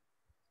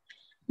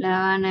 แล้ว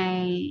ใ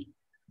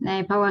น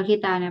ภควคี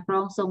ตาเนี่ยพระ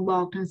องค์ทรงบอ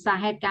กถึงสา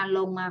เหตุการล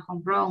งมาของ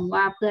พระองค์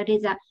ว่าเพื่อที่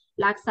จะ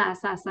รักษา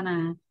ศาสนา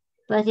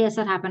เพื่อที่จะส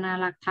ถาปนา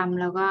หลักธรรม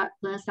แล้วก็เ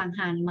พื่อสัง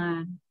หารมา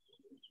ร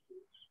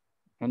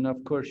And of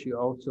course, you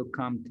also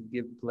come to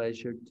give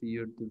pleasure to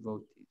your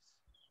devotees.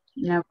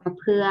 แล้วก็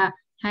เพื่อ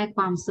ให้ค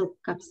วามสุข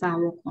กับสา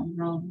วกของพ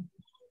ระองค์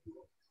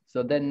So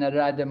then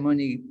Narada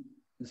Muni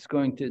is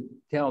going to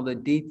tell the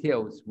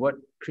details what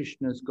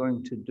Krishna is going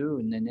to do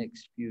in the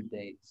next few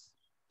days.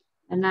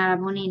 นารา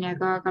มุนีเนี่ย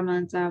ก็กำลั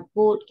งจะ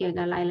พูดเกี่ยว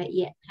กับรายละเ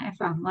อียดให้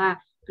ฟังว่า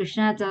คริช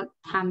นาจะ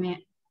ท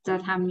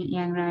ำอ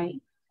ย่างไร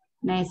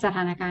ในสถ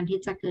านการณ์ที่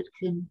จะเกิด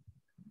ขึ้น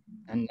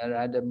And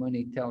Narada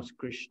Muni tells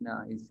Krishna,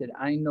 he said,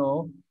 I know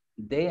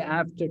day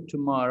after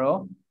tomorrow,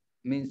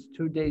 means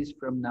 2 days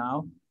from now,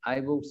 I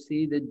will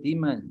see the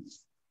demons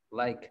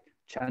like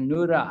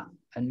Chanura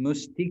and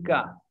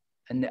Mustika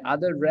and the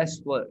other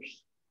wrestlers.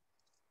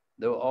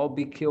 They'll all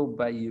be killed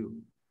by you.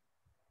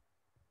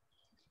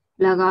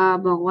 แล้วก็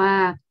บอกว่า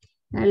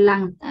หลั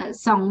ง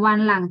2 วัน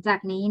หลังจาก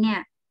นี้เนี่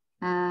ย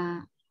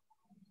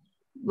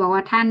บอกว่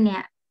าท่านเนี่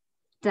ย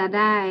จะไ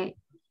ด้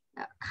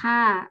ฆ่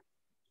า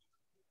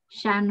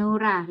ชานู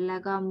ราแล้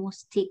วก็มุส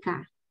ติกา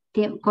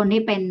ที่คน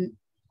ที่เป็น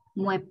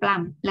มวยปล้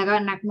ำแล้วก็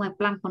นักมวย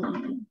ปล้ำคนอื่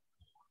น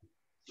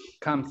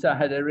Kamsa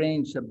had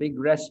arranged a big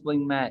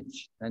wrestling match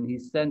and he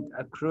sent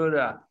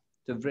Akrura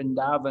to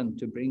Vrindavan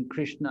to bring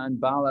Krishna and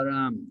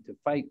Balaram to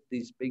fight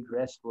these big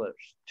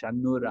wrestlers,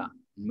 Chanura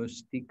and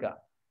Mustika.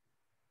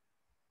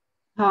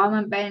 เพราะ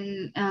มันเป็น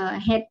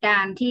เหตุกา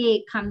รณ์ที่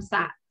คำส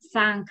ะส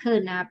ร้างขึ้น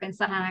นะเป็น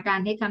สถานการ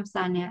ณ์ที่คำส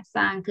ะเนี่ยส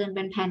ร้างขึ้นเ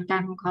ป็นแผนกา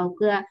รของเขาเ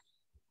พื่อ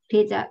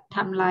ที่จะท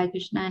ำลายก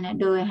ฤษณะเนี่ย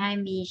โดยให้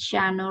มีช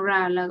านุร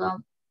าแล้วก็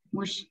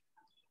มุช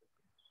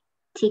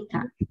ติก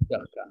า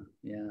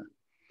Yeah.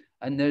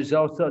 And there's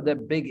also the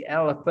big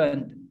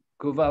elephant,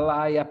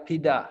 Kuvalaya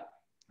Pida.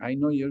 I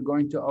know you're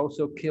going to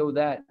also kill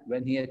that.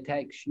 When he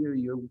attacks you,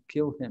 you'll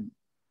kill him.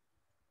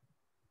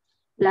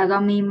 แล้วก็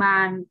มีมา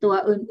รตัว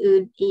อื่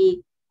นๆอีก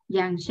อ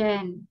ย่างเช่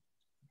น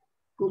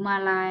กุมา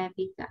ลาย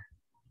ปิกะ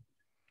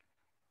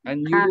And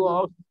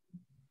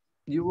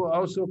you will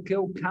also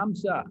kill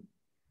Kamsa.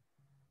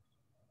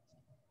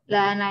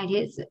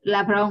 และ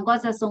พระองค์ก็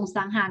จะทรง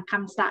สังหารค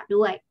ำสะ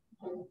ด้วย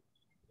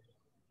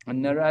And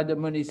Narada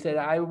Muni said,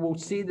 I will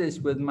see this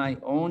with my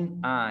own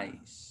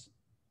eyes.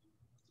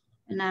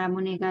 นารามุ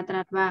นีก็ต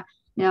รัสว่า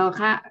เดี๋ยว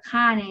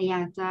ข้าเนี่ยอย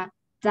ากจ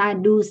ะ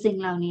ดูสิ่ง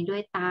เหล่านี้ด้ว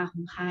ยตาข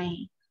องข้า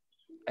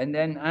And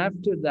then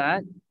after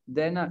that,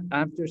 then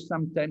after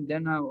some time,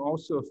 then I'll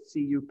also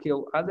see you kill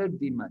other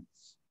demons.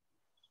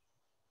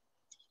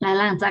 และ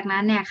หลังจากนั้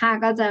นเนี่ยข้า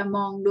ก็จะม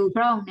องดูพ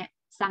ระองค์เนี่ย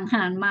สังห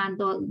ารมาร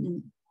ตัวอื่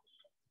น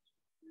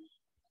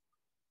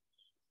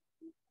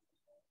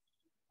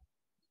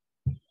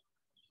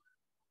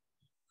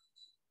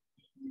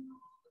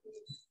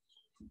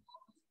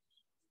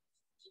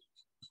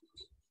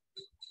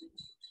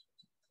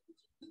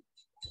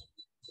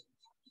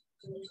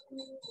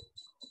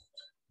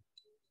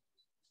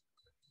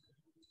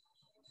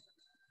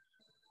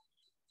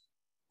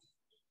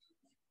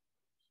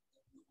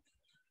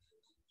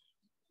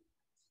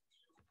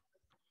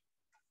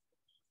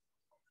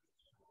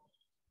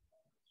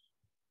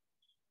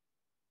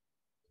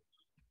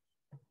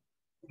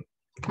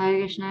Hare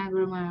Krishna,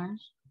 Guru Maharaj.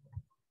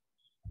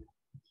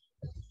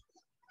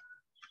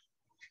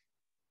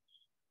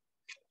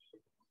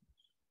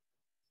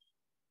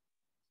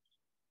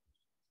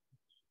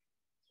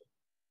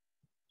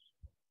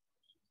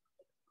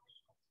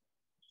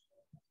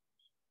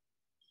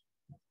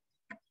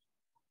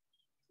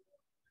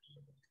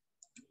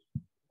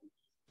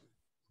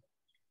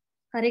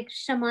 Hare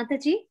Krishna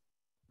Mataji.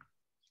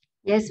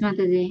 Yes,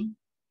 Mataji.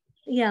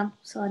 Yeah,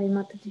 sorry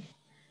Mataji.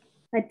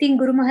 I think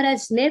Guru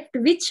Maharaj left.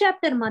 Which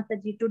chapter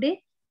Mataji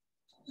today?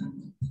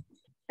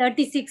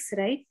 36,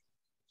 right?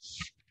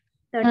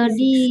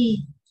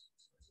 30.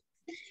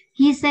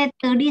 He said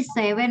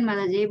 37,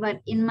 Mataji,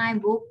 but in my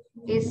book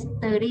it's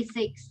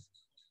 36.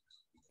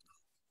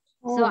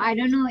 Oh. So I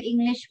don't know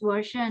English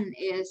version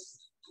is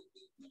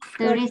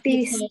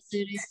 36 or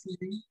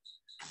 37.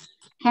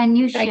 Can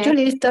you share?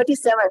 Actually, it's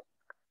 37.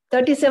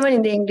 37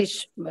 in the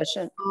English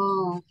version.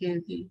 Oh, okay,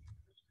 okay.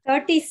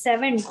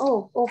 37.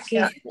 Oh, okay.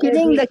 Yeah.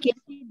 Killing the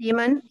Keśī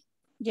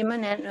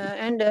demon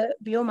and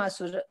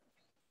Vyomāsura.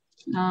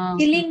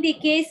 Killing the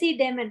Keśī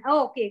demon.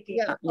 Oh, okay, okay.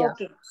 Yeah, yeah.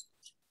 Okay.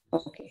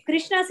 Okay.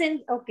 Krishna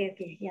sent. Okay,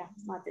 okay. Yeah,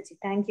 Mataji.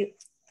 Thank you.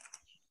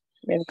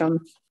 Welcome.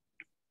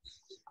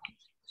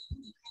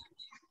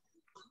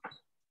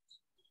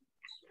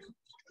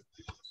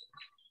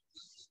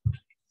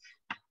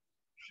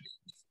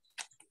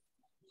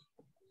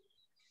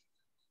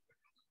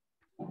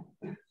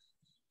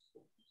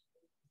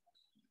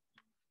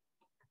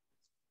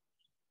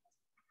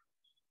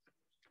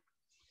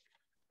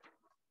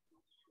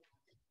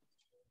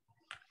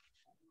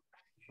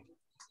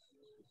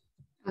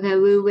 Okay,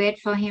 we'll wait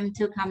for him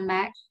to come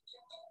back.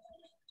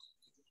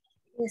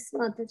 Yes,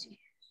 Mataji.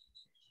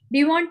 Do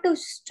you want to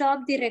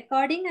stop the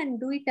recording and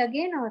do it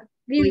again, or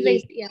we'll yes.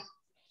 wait? Yeah.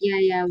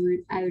 Yeah,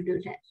 I will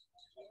do that.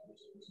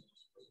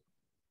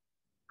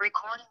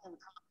 Recording.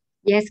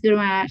 Yes, Guru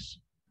Maharaj.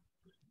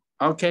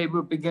 Okay,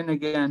 we'll begin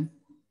again.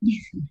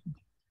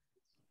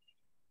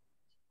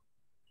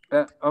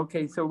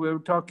 Okay, so we were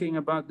talking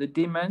about the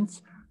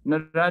demons.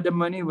 Narada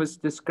Muni was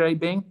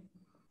describing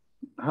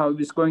how he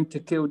was going to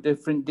kill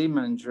different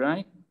demons,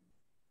 right?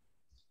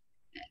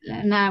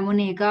 นามุ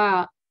นีก็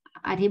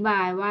อธิบา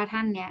ยว่าท่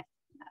านเนี่ย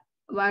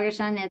ว่า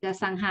ท่านเนี่ยจะ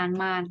สังหาร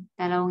มารแ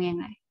ต่เรายัง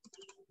ไง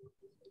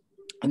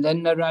And then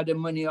Narada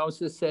Muni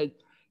also said,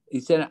 he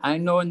said, I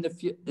know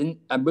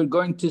we're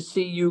going to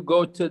see you go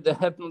to the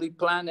heavenly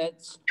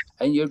planets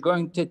and you're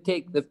going to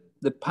take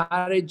the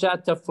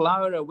Parijata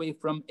flower away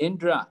from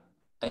Indra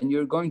and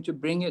you're going to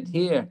bring it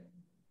here.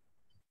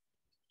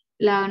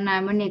 แล้วนาย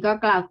มุนีก็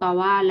กล่าวต่อ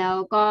ว่าแล้ว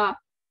ก็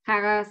ข้า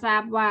ก็ทรา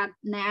บว่า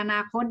ในอน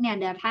าคตเนี่ย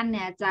เดี๋ยวท่านเ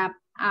นี่ยจะ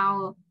เอา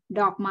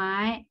ดอกไม้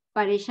ป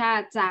ริชา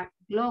ติจาก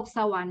โลกส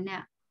วรรค์เนี่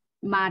ย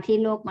มาที่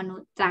โลกมนุ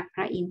ษย์จากพ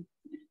ระอินทร์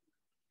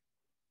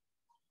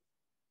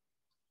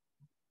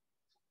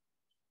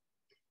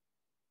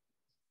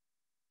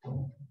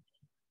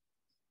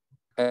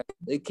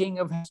The king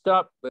of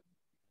stopped.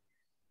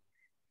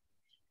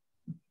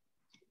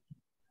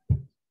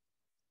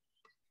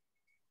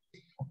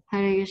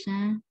 Hare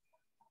Krishna.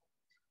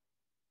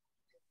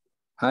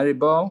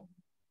 Haribol?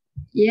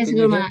 Yes,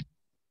 Guru Maharaj.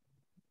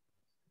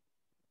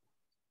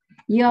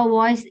 Your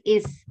voice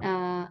is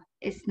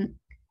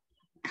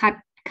cut.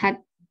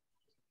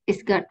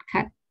 It's got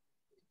cut.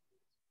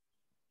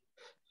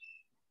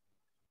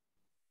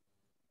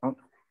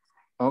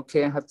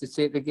 Okay, I have to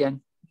say it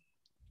again.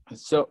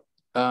 So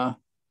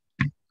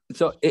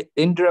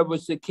Indra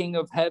was the king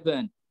of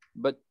heaven,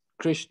 but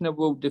Krishna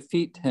will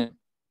defeat him.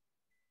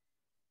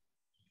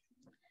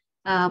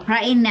 พระ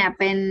อินทร์เนี่ย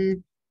เป็น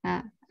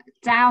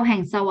เจ้าแห่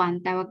งสวรรค์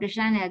แต่ว่าคริช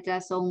นาเนี่ยจะ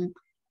ทรง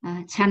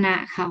ชนะ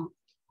เขา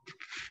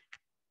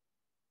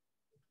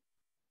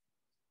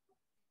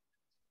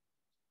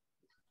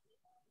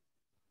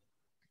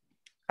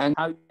And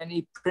how many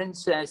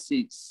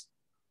princesses?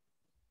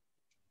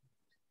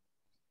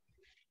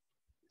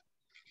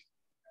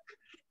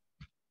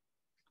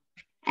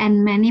 And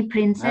many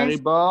princes.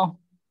 Haribol,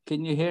 can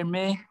you hear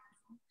me?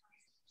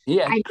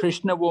 Yeah,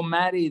 Krishna will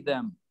marry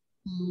them.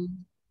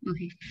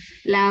 Okay.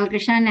 แล้วค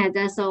ริชนาเนี่ยจ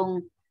ะทรง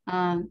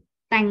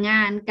แต่งง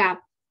านกับ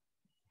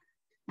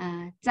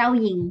เจ้า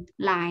หญิง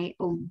หลาย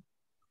องค์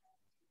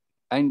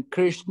And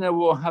Krishna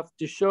will have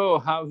to show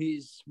how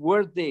he's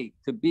worthy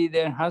to be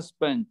their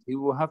husband. He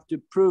will have to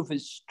prove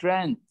his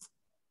strength.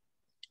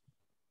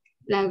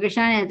 แล้วคริช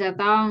นาเนี่ยจะ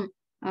ต้อง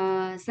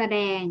แสด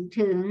ง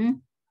ถึง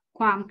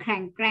ความแข็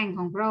งแกร่งข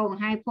องพระองค์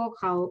ให้พวก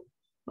เขา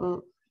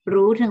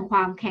รู้ถึงคว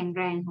ามแข็งแ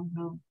รงของพร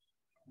ะองค์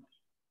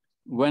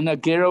When a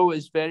girl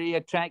is very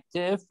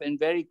attractive and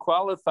very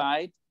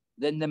qualified,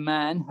 then the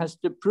man has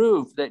to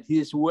prove that he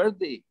is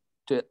worthy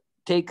to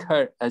take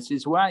her as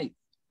his wife.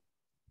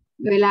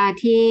 เวลา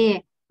ที่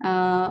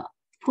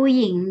ผู้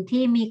หญิง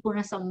ที่มีคุณ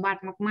สมบั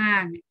ติมา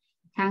ก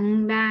ๆทั้ง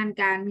ด้าน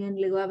การเงิน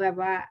หรือว่าแบบ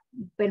ว่า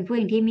เป็นผู้ห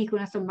ญิงที่มีคุ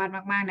ณสมบัติ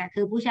มากๆเนี่ย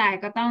คือผู้ชาย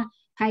ก็ต้อง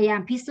พยายา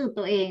มพิสูจน์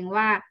ตัวเอง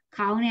ว่าเ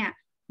ขาเนี่ย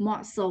เหมา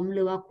ะสมห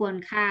รือว่าควร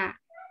ค่า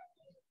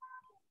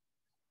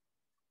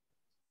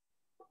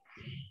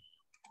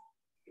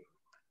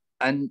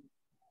And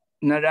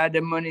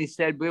Narada Muni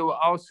said, we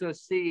will also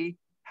see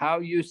how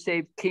you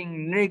save King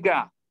Nriga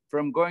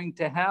from going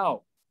to hell.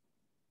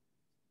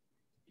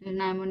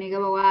 นายมุนีก็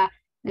บอกว่า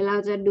เดี๋ยวเรา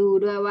จะดู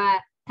ด้วยว่า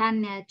ท่าน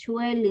เนี่ยช่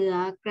วยเหลือ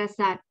ก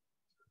ษัตริย์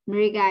น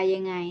ริกายั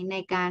งไงใน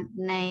การ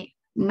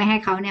ไม่ให้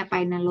เขาเนี่ยไป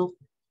นรก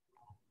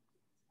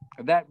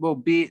That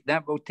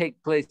will take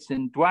place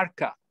in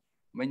Dwarka.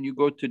 When you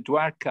go to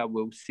Dwarka,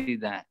 we'll see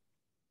that.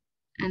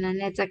 อันนั้น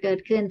เนี่ยจะเกิด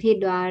ขึ้นที่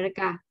ดวาร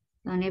กะ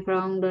ตอนนี้พระ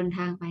องค์เดินท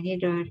างไปที่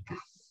ดวารกะ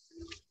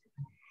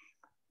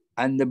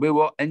And we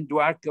will in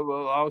Dwarka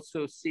will also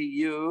see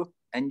you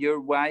and your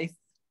wife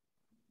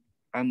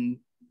and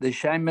the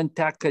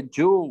Shaimantaka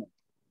jewel.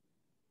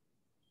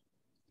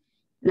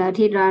 แล้ว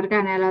ที่ดวารกะ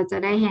เนี่ยเราจะ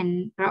ได้เห็น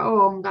พระอ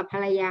งค์กับภร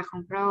รยาขอ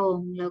งพระอง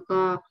ค์แล้ว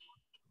ก็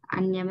อั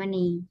ญม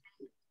ณี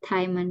ไท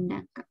ยมันด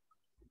กะ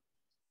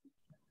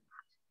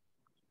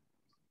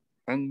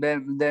And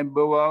then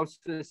we'll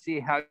also see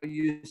how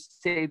you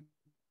saved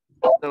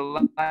the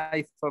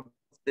life of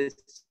the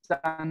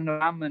son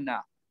Ramana.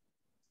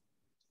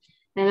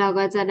 แล้วเรา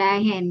ก็จะได้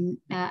เห็น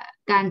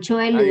การช่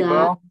วยเหลือ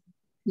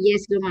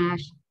Yes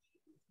Gurumaharaj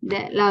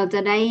เราจะ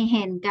ได้เ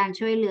ห็นการ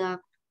ช่วยเหลือ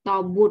ต่อ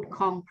บุตร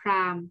ของพร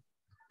าหมณ์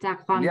จาก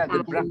ความตา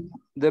ย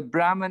The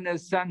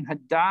Brahmana's son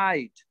had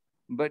died,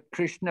 but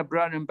Krishna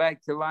brought him back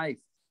to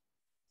life.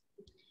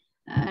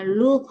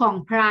 ลูกของ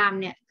พราหมณ์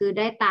เนี่ยคือ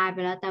ได้ตายไป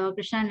แล้วแต่ว่า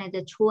Krishna เนี่ยจ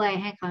ะช่วย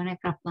ให้เขาเนี่ย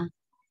กลับมา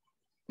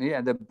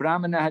Yeah, the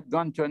Brahmana had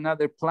gone to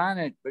another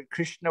planet, but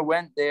Krishna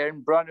went there and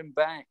brought him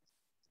back.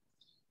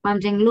 ความ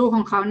จริงลูกข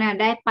องเขาเนี่ย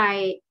ไ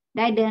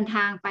ด้เดินท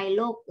างไปโ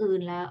ลกอื่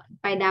นแล้ว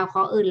ไปดาวเคร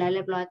าะห์อื่นแล้วเ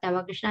รียบร้อยแต่ว่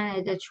า Krishna เนี่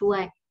ยจะช่ว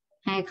ย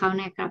ให้เขาเ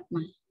นี่ยกลับม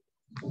า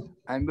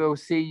And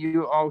we'll see you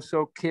also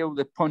kill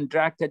the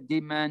Pundraka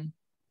demon.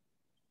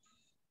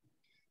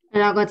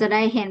 เราก็จะไ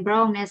ด้เห็นพระ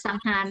องค์ในสัง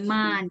หารม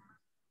าร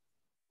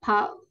พระ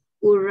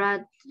อุรา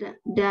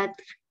ดัต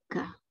ก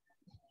ะ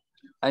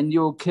And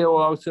you'll kill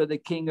also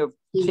the king of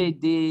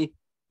Keśī.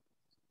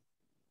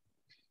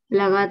 แ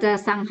ล้วก็จะ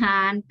สังหา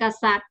รก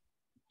ษัตริย์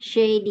เช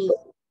ดี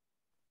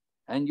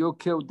And you'll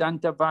kill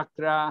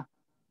Dantavakra.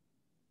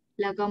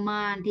 แล้วก็ม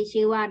ารที่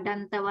ชื่อว่าดั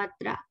นตวั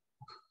ตระ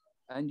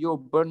And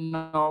you'll burn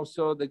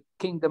also the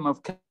kingdom of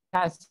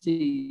Keśī.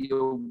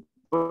 You'll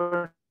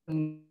burn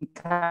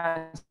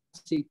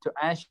Keśī to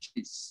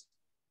ashes.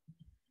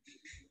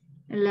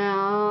 แล้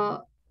ว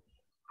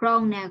พระอ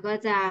งค์เนี่ยก็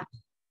จะ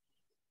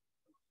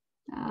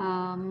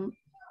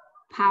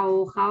เผา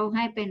เขาใ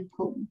ห้เป็นผ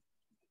ง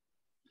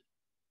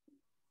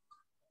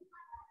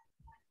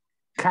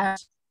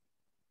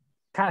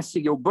Keśī,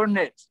 you'll burn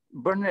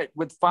it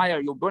with fire.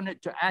 You'll burn it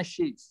to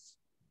ashes.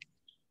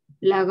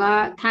 แล้วก็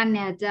ท่านเ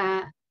นี่ยจะ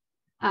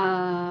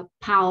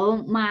เผา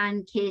มาร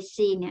เค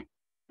ซีเนี่ย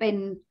เป็น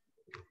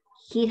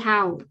ขี้เถ้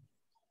า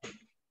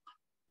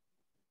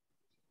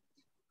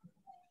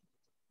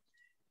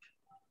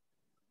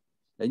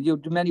And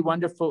you'll do many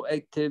wonderful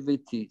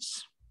activities.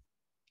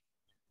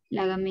 แ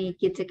ล้วก็มี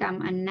กิจกรรม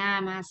อันน่า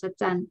มหัศ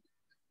จรรย์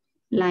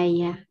หลาย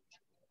อย่าง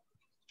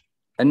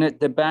And at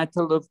the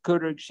battle of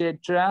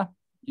Kurukshetra,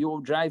 you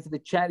will drive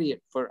the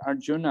chariot for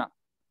Arjuna.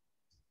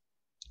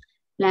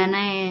 และใน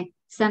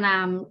สนา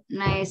ม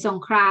ในสง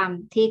คราม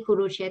ที่คุ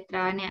รุเชตร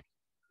าเนี่ย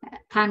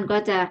ท่านก็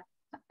จะ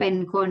เป็น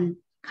คน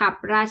ขับ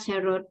ราช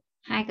รถ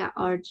ให้กับ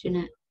อร์จุน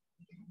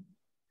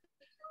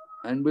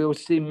And we'll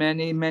see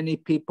many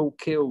people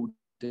killed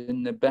in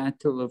the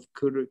battle of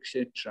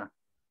Kurukshetra.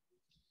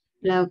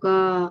 แล้วก็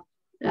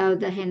เรา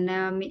จะเห็นแล้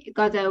ว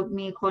ก็จะ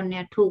มีคนเ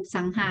นี่ยถูก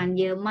สังหาร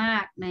เยอะมา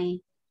กใน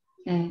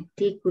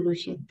ที่คุรุ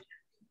เชตรา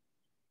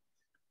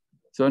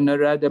So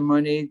Narada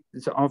Muni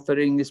is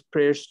offering his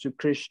prayers to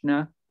Krishna.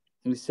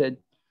 He said,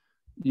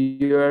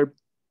 you're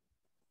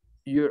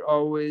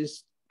always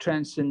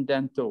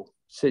transcendental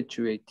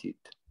situated.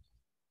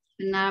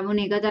 นามุ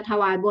นีก็จะถ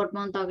วายบทม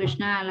นต์ต่อ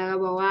Krishna แล้วก็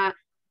บอกว่า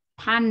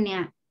ท่านเนี่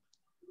ย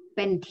เ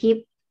ป็นทิพ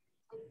ย์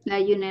และ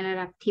อยู่ในระ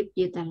ดับทิพย์อ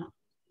ยู่ตลอด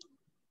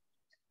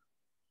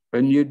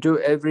And you do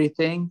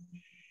everything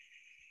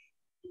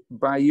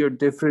by your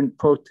different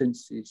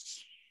potencies.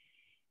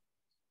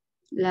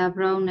 แล้วพ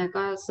ระองค์เนี่ย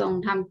ก็ทรง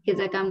ทำกิ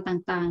จกรรม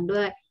ต่างๆด้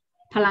วย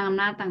พลังอ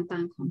ำนาจต่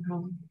างๆของพระอ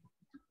งค์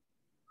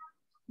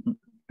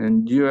And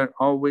you are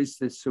always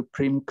the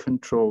supreme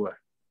controller.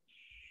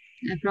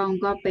 และพระอง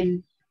ค์ก็เป็น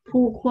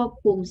ผู้ควบ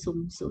คุมสู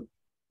งสุด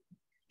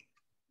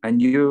And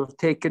you've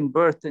taken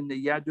birth in the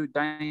Yadu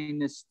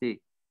dynasty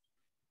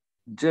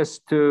just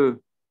to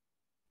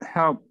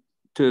help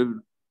to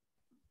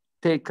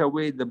take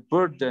away the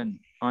burden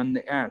on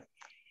the earth.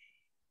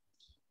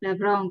 และ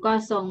พระองค์ก็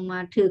ทรงมา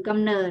ถือก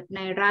ำเนิดใน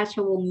ราช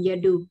วงศ์ย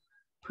ดู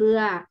เพื่อ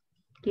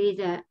ที่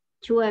จะ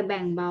ช่วยแ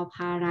บ่งเบาภ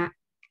าระ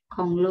ข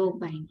องโลก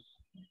ใบนี้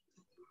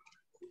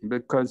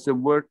Because the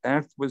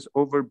earth was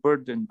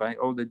overburdened by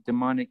all the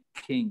demonic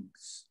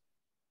kings.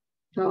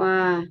 เพราะว่า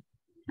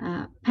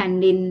แผ่น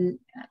ดิน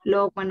โล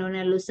กมนุษย์เ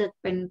นี่ยรู้สึก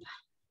เป็น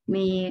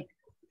มี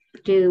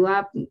ถือว่า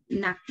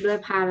หนักด้วย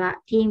ภาระ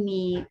ที่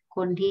มีค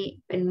นที่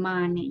เป็นมา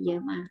รเนี่ยเยอ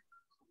ะมาก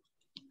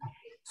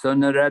So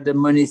Narada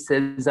Muni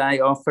says, I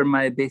offer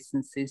my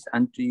obeisances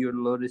unto your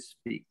lotus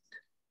feet.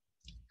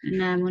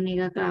 นามุนี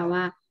ก็กล่าว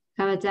ว่า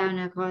ข้าพเจ้าเ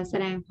นี่ยขอแส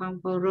ดงความ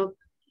เคารพ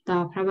ต่อ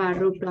พระบาท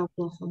รูปดอก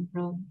บัวของพร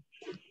ะองค์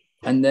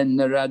And then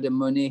Narada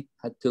Muni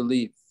had to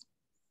leave.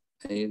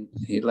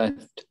 He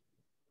left.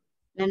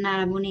 และนา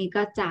รามุนี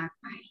ก็จาก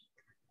ไป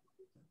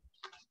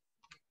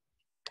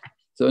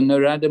So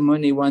Narada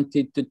Muni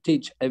wanted to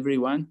teach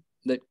everyone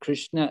that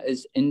Krishna is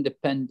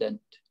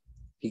independent.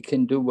 He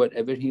can do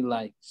whatever he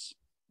likes.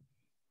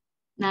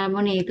 โม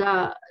นีก็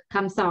ค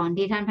ำสอน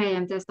ที่ท่านพยาย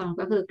ามจะสอน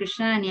ก็คือคริช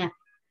นาเนี่ย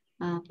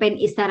เป็น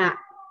อิสระ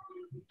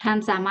ท่าน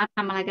สามารถท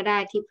ำอะไรก็ได้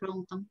ที่พระอง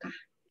ค์ต้องการ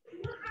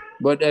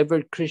Whatever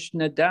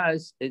Krishna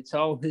does, it's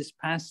all his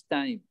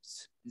pastimes.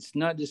 It's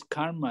not his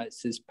karma,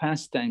 it's his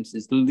pastimes,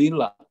 it's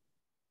lila.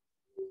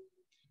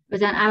 เพราะ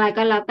ฉะนั้นอะไร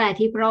ก็แล้วแต่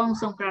ที่พระองค์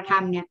ทรงกระท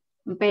ำเนี่ย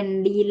มันเป็น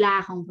ลีลา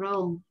ของพระอ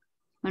งค์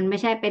มันไม่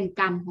ใช่เป็น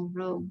กรรมของพ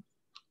ระองค์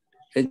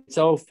It's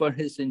all for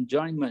his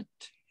enjoyment.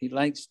 He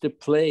likes to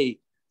play,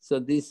 so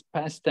these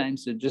pastimes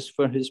are just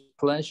for his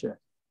pleasure.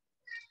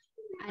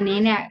 อันนี้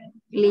เนี่ย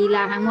ลีล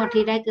าทั้งหมด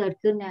ที่ได้เกิด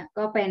ขึ้นเนี่ย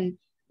ก็เป็น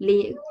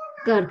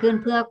เกิดขึ้น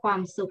เพื่อควา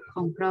มสุขข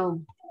องพระอง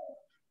ค์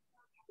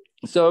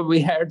So we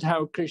heard how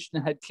Krishna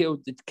had killed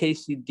the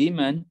Keśī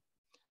demon.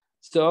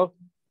 So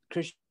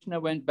Krishna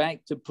went back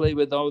to play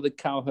with all the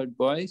cowherd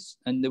boys,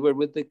 and they were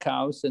with the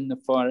cows in the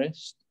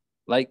forest,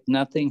 like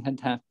nothing had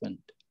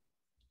happened.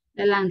 แล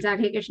ะหลังจาก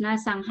ที่กฤษณะ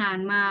สังหาร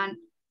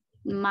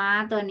ม้า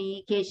ตัวนี้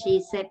เคชี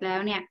เสร็จแล้ว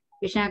เนี่ย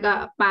กฤษณะก็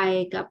ไป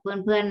กับเ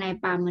พื่อนๆใน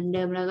ป่าเหมือนเ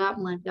ดิมแล้วก็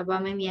เหมือนกับว่า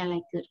ไม่มีอะไร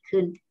เกิด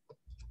ขึ้น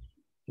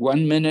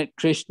One minute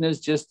Krishna is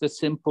just a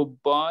simple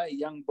boy,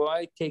 young boy,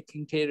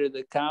 taking care of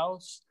the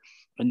cows,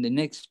 and the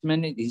next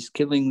minute he's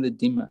killing the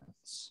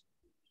demons.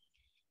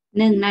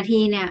 1 นา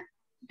ทีเนี่ย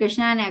กฤษ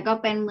ณะเนี่ยก็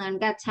เป็นเหมือน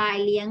กับชาย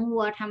เลี้ยง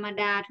วัวธรรม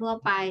ดาทั่ว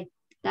ไป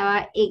แต่ว่า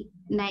อีก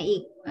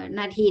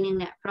นาทีนึง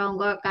เนี่ยพระองค์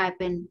ก็กลาย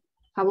เป็น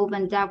พระผู้เป็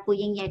นเจ้าผู้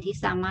ยิ่งใหญ่ที่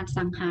สามารถ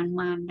สังหาร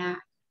มารได้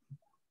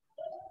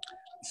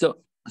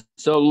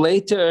So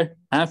later,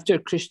 after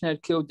Krishna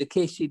had killed the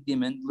Keśī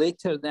demon,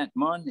 later that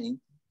morning,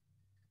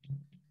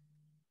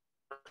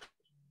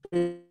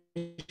 Krishna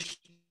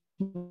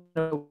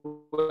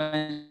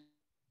went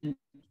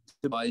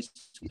to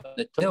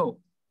the hill.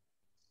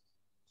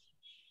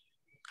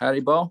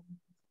 Haribol?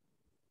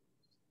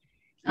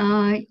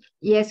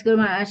 Yes, Guru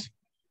Maharaj.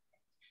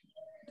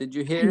 Did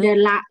you hear the it?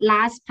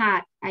 last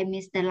part I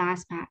missed the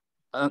last part.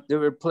 They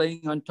were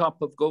playing on top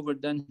of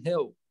Govardhan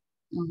Hill.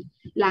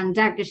 หลังจ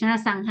ากกฤษณะ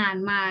สังหาร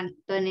มาร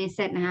ตัวนี้เส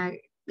ร็จนะคะ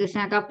กฤษ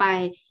ณะก็ไป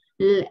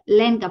เ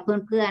ล่นกับ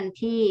เพื่อน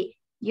ๆที่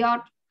ยอ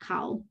ดเข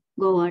า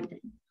โกวาร์ด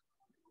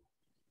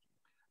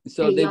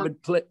So they would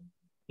play.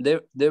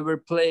 They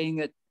were playing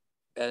at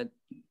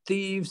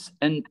thieves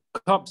and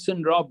cops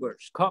and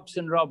robbers. Cops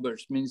and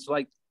robbers means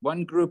like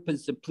one group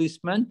is the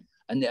policemen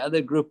and the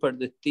other group are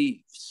the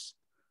thieves.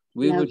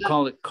 We would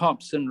call it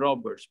cops and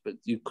robbers, but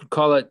you could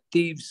call it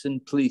thieves and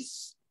police.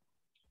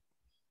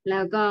 แ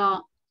ล้ว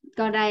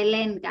ก็ได้เ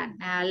ล่นกัน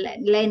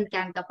เล่น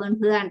กันกับเ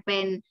พื่อนๆเป็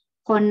น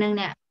คนนึงเ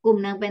นี่ยกลุ่ม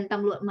นึงเป็นต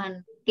ำรวจมัน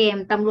เกม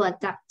ตำรวจ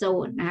จับโจ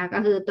รนะคะก็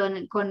คือตัว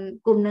คน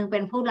กลุ่มนึงเป็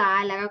นผู้ร้า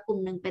ยแล้วก็กลุ่ม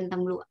นึงเป็นต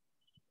ำรวจ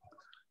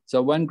So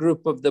one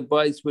group of the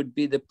boys would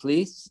be the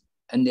police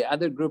and the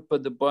other group of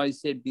the boys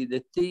they'd be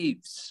the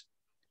thieves.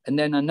 And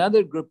then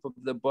another group of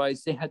the boys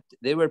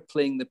they were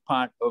playing the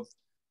part of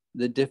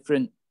the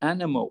different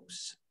animals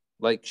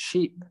like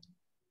sheep.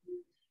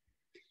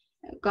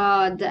 ก็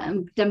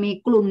จะมี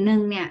กลุ่มนึ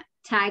งเนี่ย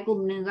ชายกลุ่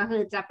มหนึ่งก็คื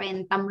อจะเป็น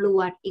ตำร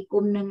วจอีกก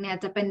ลุ่มหนึ่งเนี่ย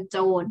จะเป็นโจ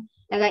ร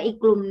แล้วก็อีก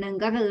กลุ่มหนึ่ง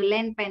ก็คือเ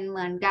ล่นเป็นเห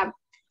มือนกับ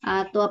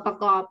ตัวประ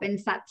กอบเป็น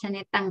สัตว์ช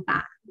นิดต่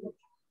างๆ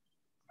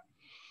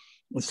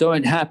So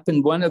it happened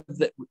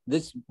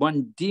this one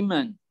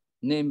demon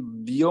named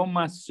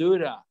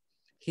Vyomāsura,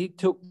 he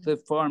took the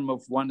form of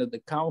one of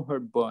the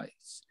cowherd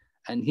boys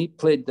and he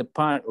played the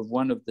part of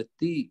one of the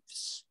thieves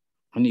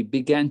and he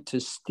began to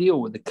steal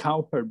the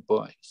cowherd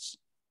boys.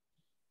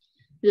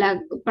 แล้ว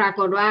ปราก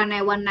ฏว่าใน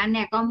วันนั้นเ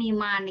นี่ยก็มี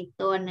มารอีก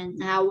ตัวหนึ่ง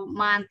นะคะ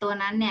มารตัว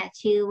นั้นเนี่ย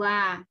ชื่อว่า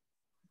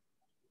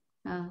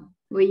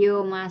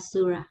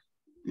Vyomāsura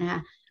นะคะ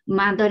ม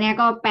ารตัวนี้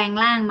ก็แปลง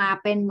ร่างมา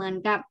เป็นเหมือน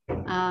กับ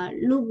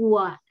ลูกวั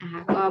วนะค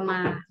ะก็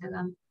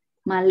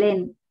มาเล่น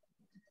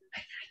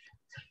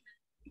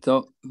So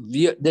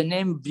the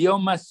name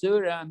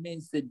Vyomāsura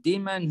means the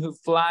demon who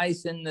flies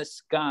in the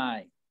sky.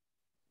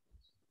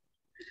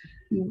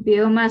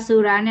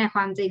 Vyomāsura เนี่ยค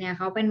วามจริงเนี่ยเ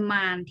ขาเป็นม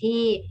าร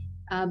ที่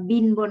บิ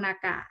นบนอา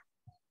กาศ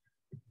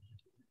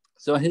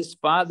So his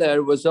father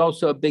was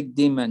also a big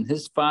demon.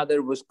 His father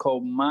was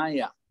called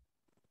Maya.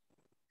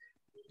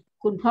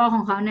 คุณพ่อข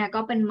องเขาเนี่ย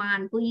ก็เป็นมาร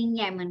ผู้ยิ่งใ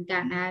หญ่เหมือนกั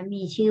นนะ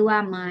มีชื่อว่า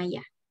มาย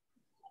า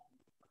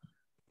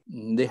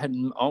They had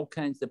all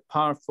kinds of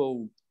powerful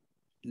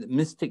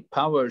mystic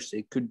powers.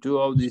 They could do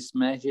all these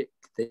magic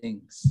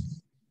things.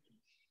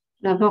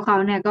 แล้วพวกเขา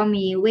เนี่ยก็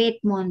มีเวท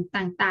มนต์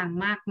ต่าง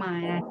ๆมากมาย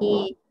นะที่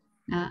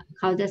เ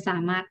ขาจะสา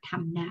มารถท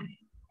ำได้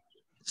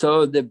So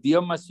the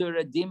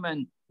Vyomāsura demon,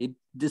 he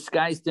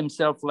disguised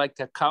himself like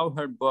a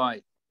cowherd boy,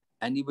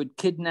 and he would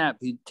kidnap.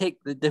 He'd take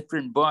the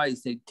different boys.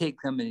 He'd take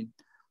them, and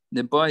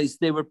the boys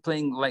they were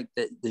playing like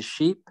the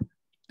sheep,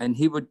 and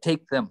he would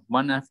take them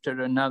one after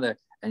another,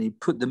 and he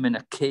put them in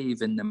a cave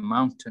in the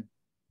mountain.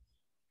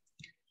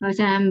 เพราะฉ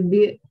ะนั้น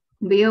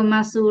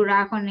Vyomāsura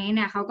คนนี้เ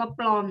นี่ยเขาก็ป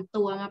ลอม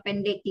ตัวมาเป็น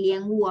เด็กเลี้ย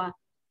งวัว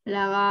แ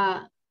ล้ว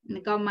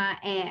ก็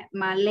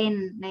มาเล่น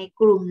ใน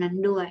กลุ่มนั้น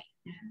ด้วย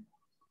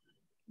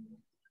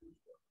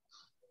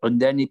And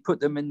then he put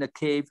them in the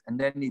cave, and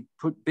then he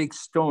put big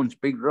stones,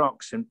 big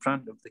rocks in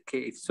front of the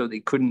cave so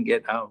they couldn't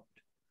get out.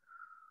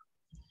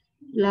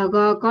 แล้ว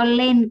ก็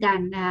เล่นกัน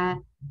นะคะ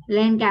เ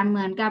ล่นกันเห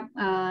มือนกับ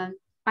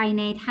ไปใ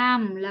นถ้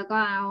ำแล้วก็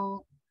เอา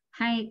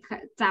ให้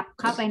จับ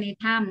เข้าไปใน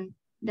ถ้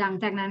ำหลัง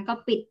จากนั้นก็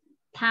ปิด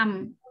ถ้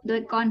ำด้ว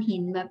ยก้อนหิ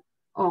นแบบ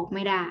ออกไ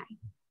ม่ได้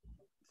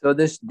So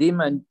this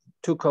demon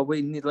took away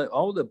nearly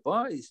all the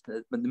boys,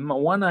 but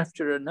one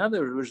after another.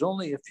 There was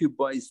only a few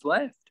boys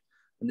left,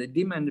 and the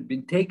demon had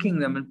been taking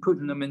them and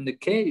putting them in the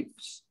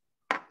caves.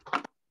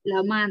 แล้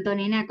วมารตัว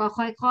นี้เนี่ยก็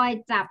ค่อย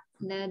ๆจับ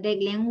เด็ก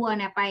เลี้ยงวัว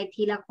เนี่ยไป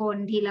ทีละคน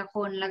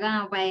แล้วก็เอ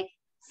าไป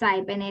ใส่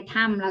ไปใน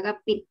ถ้ำแล้วก็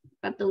ปิด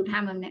ประตูถ้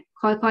ำแบบนี้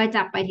ค่อยๆ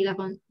จับไปทีละ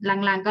คน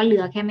หลังๆก็เหลื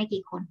อแค่ไม่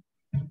กี่คน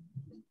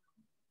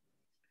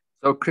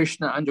So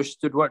Krishna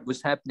understood what was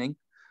happening,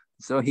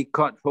 so he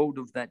caught hold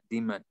of that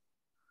demon.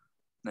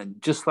 And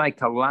just like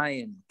a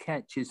lion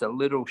catches a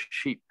little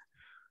sheep,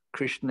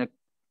 Krishna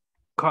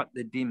caught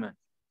the demon.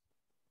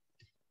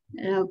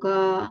 แล้วก็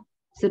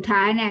สุดท้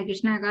ายเนี่ยกฤ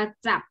ษณะก็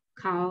จับ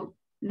เขา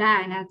ได้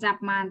นะจับ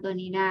มารตัว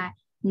นี้ได้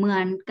เหมื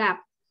อนกับ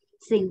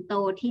สิงโต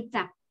ที่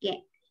จับแกะ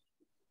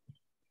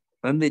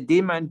When the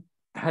demon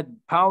had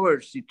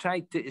powers, he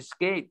tried to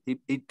escape.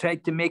 He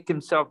tried to make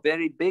himself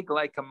very big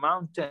like a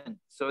mountain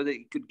so that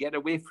he could get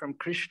away from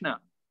Krishna.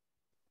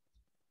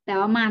 แต่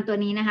ว่ามารตัว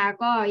นี้นะคะ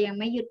ก็ยัง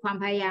ไม่หยุดความ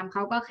พยายามเข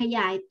าก็ขย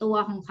ายตัว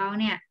ของเขา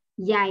เนี่ย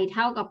ใหญ่เ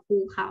ท่ากับภู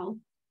เขา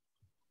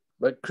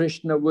But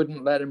Krishna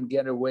wouldn't let him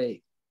get away.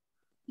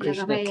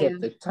 Krishna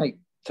kept a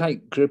tight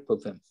grip of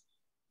him.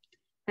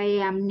 พยา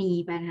ยามหนี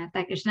ไปนะแ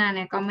ต่กฤษณะเ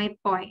นี่ยก็ไม่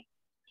ปล่อย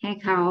ให้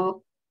เขา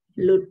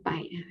หลุดไป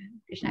นะคะ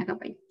กฤษณะก็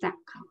ไปจับ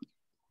เขา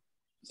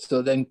So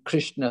then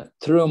Krishna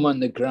threw him on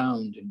the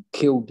ground and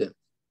killed him.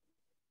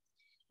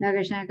 แล้วก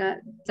ฤษณะก็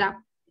จับ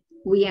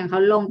เหวี่ยงเขา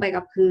ลงไป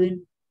กับพื้น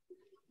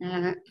แล้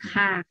วก็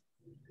ฆ่า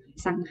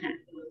สังหาร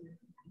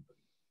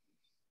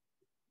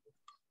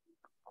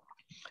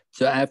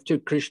So after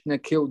Krishna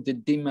killed the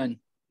demon,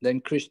 then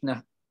Krishna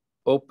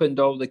opened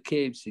all the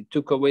caves. He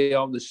took away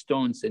all the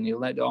stones and he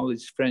let all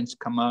his friends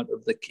come out of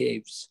the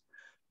caves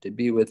to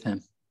be with him.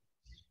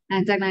 หลั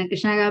งจากนั้นกฤ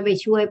ษณะก็ไป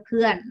ช่วยเ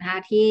พื่อนนะคะ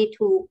ที่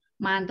ถูก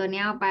มารตัว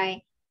นี้เอาไป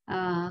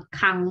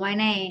ขังไว้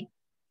ใน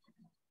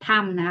ถ้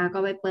ำนะคะก็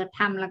ไปเปิด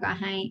ถ้ำแล้วก็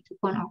ให้ทุก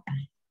คนออกไป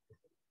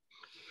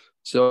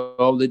So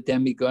all the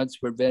demigods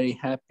were very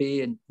happy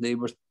and they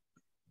were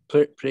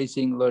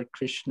praising Lord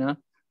Krishna,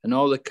 and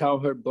all the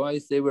cowherd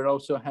boys, they were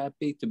also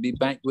happy to be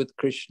back with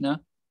Krishna.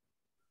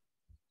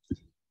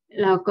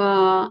 แล้วก็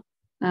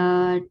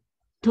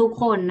ทุก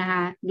คนนะค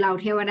ะเหล่า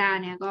เทวดา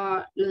เนี่ยก็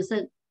รู้สึ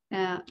ก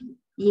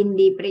ยิน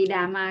ดีปรีด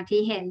ามาก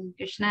ที่เห็น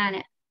กฤษณะเ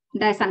นี่ย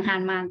ได้สังหา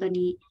รมารตัว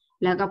นี้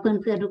แล้วก็เ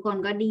พื่อนๆทุกคน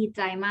ก็ดีใ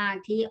จมาก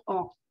ที่อ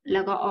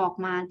อก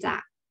มาจา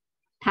ก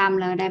ถ้ำ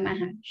แล้วได้มา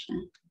หา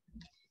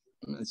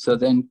So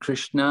then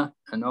Krishna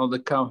and all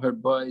the cowherd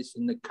boys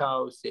and the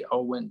cows, they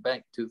all went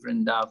back to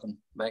Vrindavan,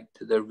 back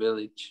to their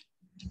village.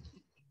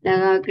 แล้ว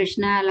ก็กฤษ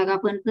ณะแล้วก็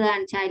เพื่อน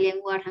ๆชายเลี้ยง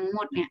วัวทั้งหม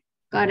ดเนี่ย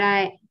ก็ได้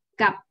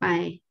กลับไป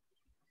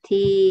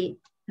ที่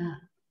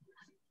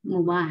ห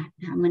มู่บ้านน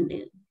ะคะเหมือนเ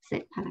ดิมเสร็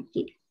จภาร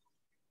กิจ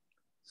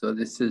So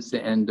this is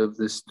the end of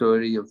the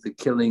story of the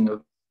killing of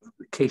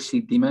the Keśī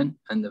demon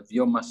and the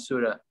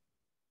Vyomāsura.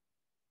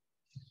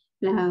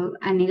 แล้ว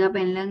อันนี้ก็เ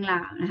ป็นเรื่องร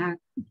าวนะคะ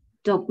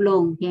จบล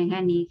งเพียงแค่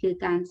นี้คือ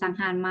การสัง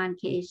หารมาร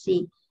เคชี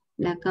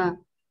แล้วก็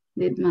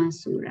วิมา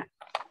สุระ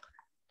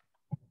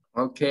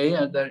Okay,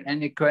 are there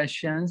any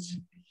questions?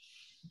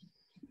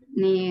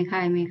 นี่ใคร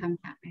มีค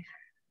ำถามไหมคะ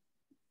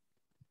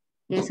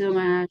Yes,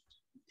 Guru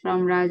from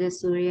Raja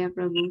Surya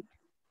Prabhu.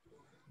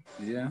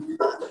 Yeah.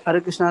 Hare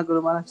Krishna,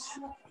 Guru Maharaj.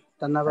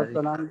 Dhanyavad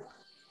Pranam.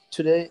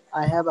 Today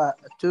I have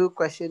two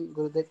questions,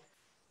 Gurudev.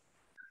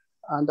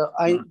 And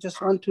I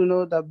just want to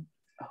know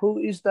who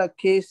is the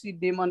Keśī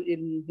demon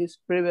in his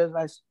previous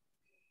life?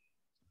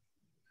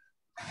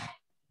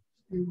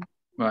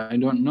 Well, I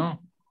don't know.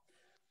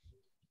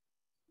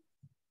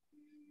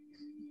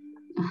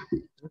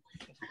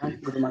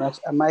 Guru Maharaj.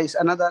 My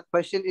another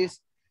question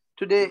is,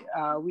 today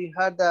we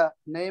heard the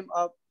name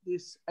of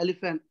this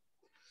elephant.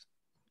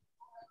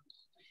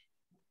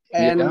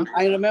 And yeah.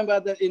 I remember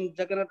that in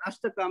Jagannath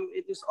Ashtakam,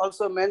 it is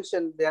also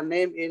mentioned their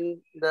name in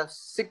the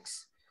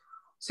sixth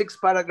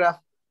paragraph.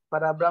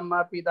 Para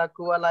Brahma Pida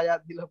Kuvalaya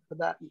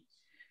Dilapada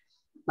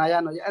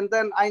Nayano. And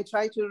then I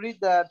tried to read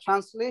the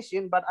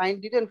translation, but I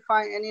didn't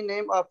find any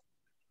name of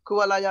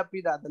Kuvalaya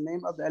Pida, the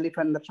name of the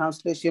elephant, the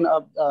translation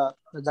of the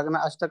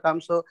Jagannath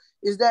Ashtakam. So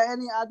is there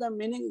any other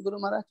meaning, Guru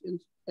Maharaj?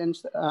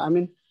 I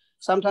mean,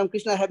 sometimes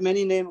Krishna have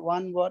many names.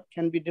 One word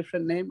can be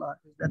different name. Or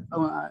is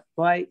that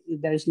why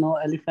there is no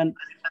elephant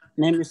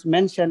name is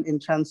mentioned in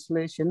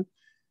translation?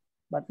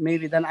 But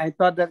maybe then I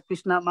thought that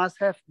Krishna must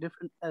have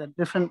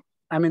different.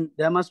 I mean,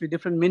 there must be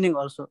different meaning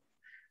also.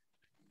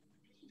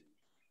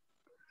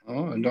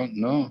 Oh, I don't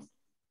know.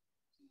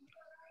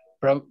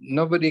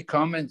 Nobody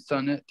comments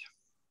on it.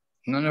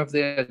 None of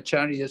the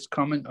acharyas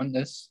comment on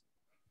this.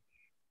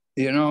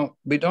 You know,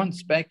 we don't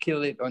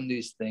speculate on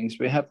these things.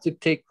 We have to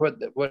take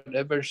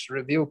whatever's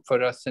revealed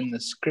for us in the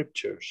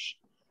scriptures.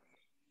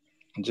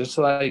 Just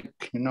like,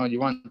 you know,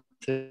 you want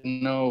to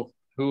know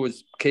who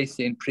was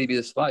Keśī in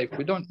previous life.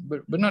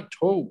 We're not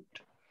told.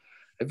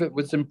 If it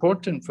was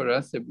important for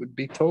us, it would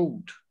be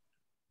told.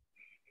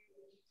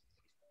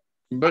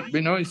 But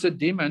we know he's a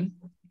demon.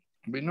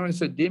 We know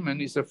he's a demon.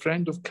 He's a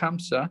friend of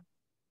Kamsa.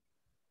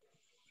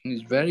 And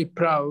he's very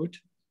proud.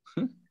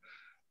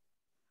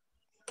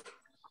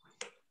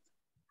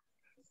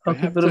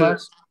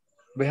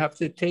 We have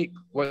to take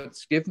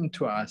what's given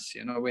to us.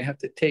 You know, we have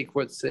to take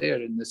what's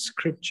there in the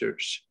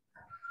scriptures.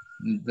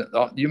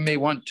 You may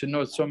want to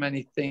know so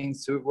many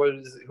things. Who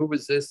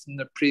was this in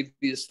the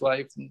previous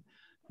life? And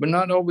we're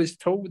not always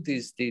told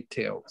these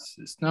details.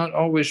 It's not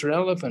always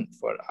relevant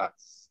for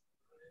us.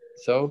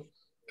 So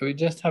we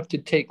just have to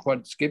take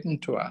what's given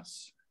to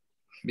us.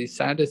 Be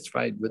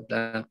satisfied with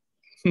that.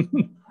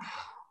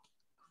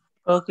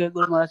 Okay,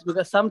 Guru Maharaj,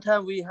 because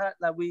sometimes we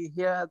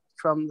hear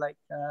from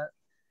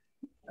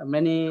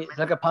many,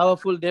 like a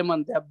powerful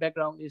demon, their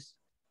background is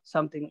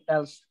something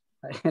else.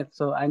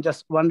 So I'm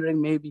just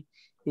wondering, maybe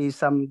he's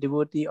some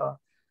devotee, or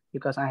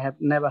because I have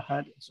never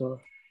heard it. So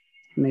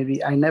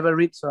maybe I never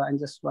read, so I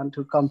just want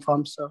to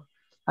confirm. So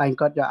I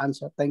got your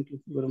answer. Thank you,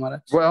 Guru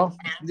Maharaj. Well,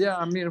 yeah,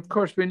 I mean, of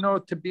course, we know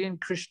to be in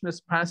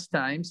Krishna's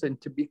pastimes and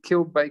to be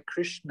killed by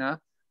Krishna,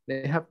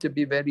 they have to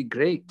be very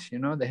great. You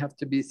know, they have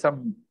to be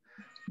some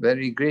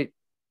very great.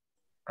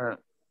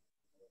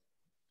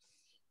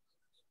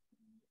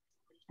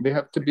 They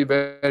have to be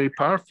very, very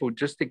powerful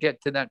just to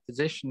get to that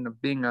position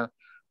of being a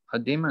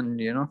demon,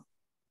 you know.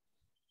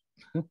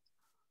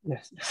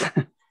 Yes.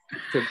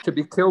 To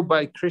be killed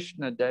by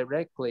Krishna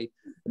directly,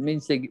 it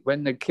means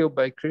when they're killed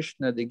by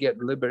Krishna, they get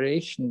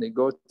liberation. They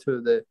go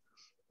to the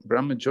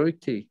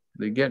Brahmajyoti.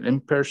 They get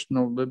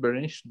impersonal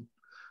liberation.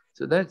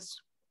 So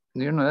that's,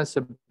 you know, that's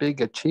a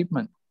big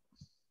achievement.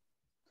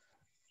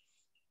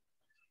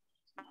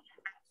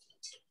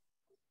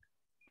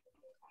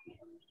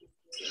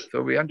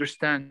 So we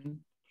understand,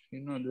 you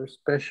know, they're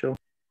special,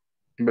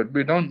 but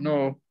we don't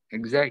know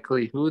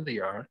exactly who they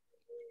are.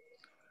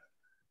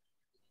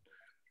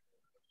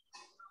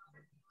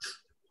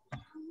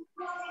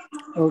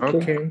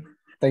 Okay.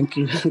 Thank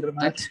you.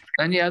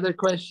 Any other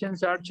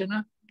questions,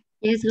 Archana?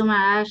 Yes, Guru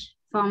Maharaj,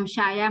 from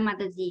Shaya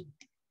Mataji.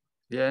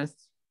 Yes.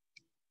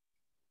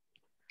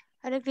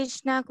 Hare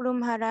Krishna, Guru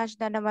Maharaj,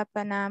 Dandavat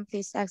Pranam.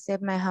 Please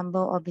accept my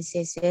humble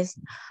obeisances.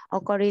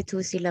 According to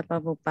Srila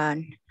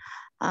Prabhupada.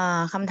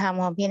 คำถาม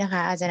ของพี่นะค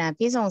ะอาจารย์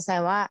พี่สงสัย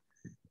ว่า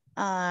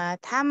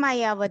ถ้ามา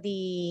ยาว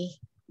ดี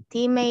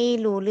ที่ไม่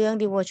รู้เรื่อง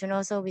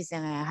devotional service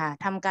ยังไงค่ะ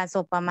ทำการส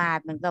บประมาท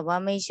เหมือนกับว่า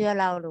ไม่เชื่อ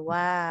เราหรือว่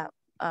า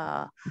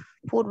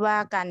พูดว่า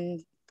การ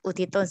อุ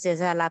ทิศตนเสีย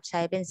สละรับใช้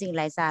เป็นสิ่งไ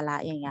ร้สาระ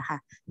อย่างเงี้ยค่ะ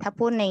ถ้า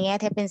พูดในแง่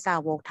ที่เป็นสา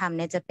วกธรรมเ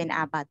นี่ยจะเป็นอ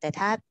าบัติแต่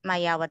ถ้ามา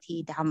ยาวดี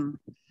ท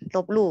ำล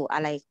บหลู่อะ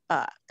ไร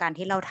การ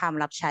ที่เราท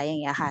ำรับใช้อย่า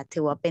งเงี้ยค่ะถื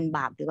อว่าเป็นบ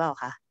าปหรือเปล่า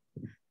คะ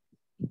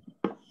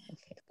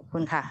ขอบคุ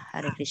ณค่ะ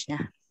Hare Krishna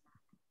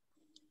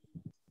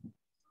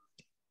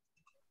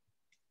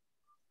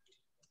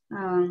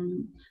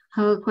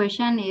Her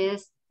question is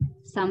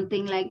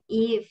something like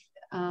if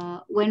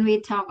when we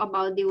talk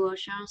about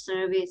devotional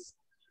service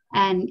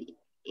and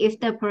if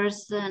the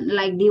person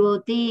like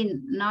devotee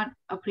not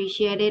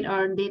appreciated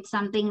or did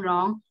something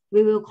wrong,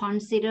 we will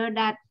consider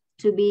that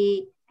to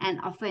be an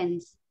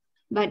offense.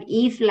 But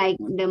if like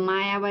the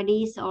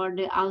Mayavadis or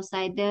the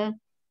outsider,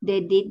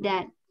 they did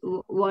that,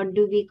 what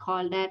do we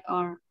call that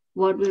or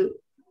what will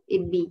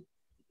it be?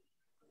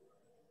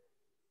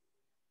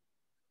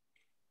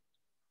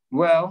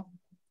 Well,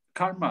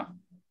 karma.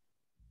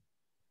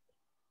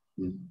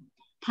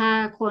 ถ้า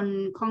คน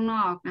ข้างน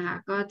อกนะคะ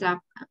ก็จะ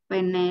เป็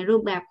นในรู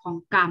ปแบบของ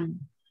กรรม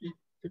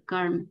คือกร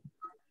รม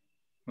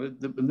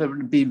There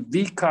would be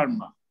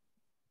vikarma.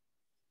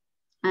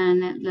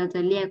 เราจะ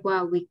เรียกว่า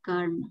วิกร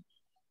รม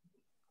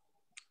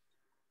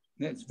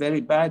That's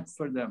very bad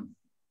for them.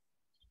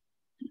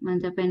 มัน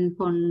จะเป็นผ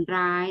ล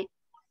ร้าย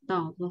ต่อ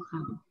พวกเข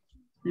า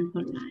เป็นผ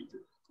ลร้าย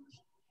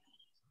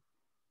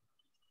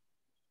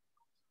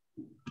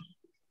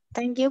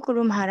Thank you,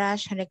 Guru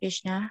Maharaj. Hare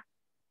Krishna.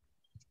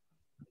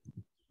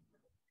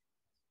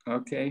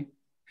 Okay.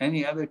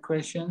 Any other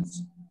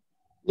questions?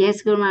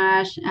 Yes, Guru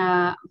Maharaj.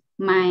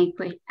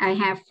 I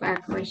have a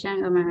question,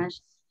 Guru Maharaj.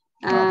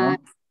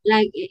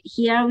 Like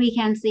here we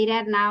can see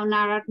that now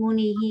Narad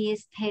Muni, he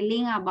is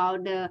telling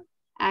about the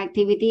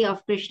activity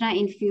of Krishna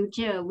in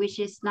future, which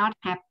is not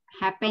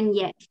happened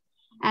yet.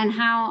 And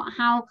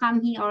how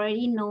come he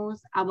already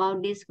knows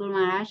about this, Guru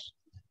Maharaj?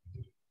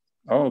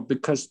 Oh,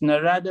 because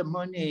Narada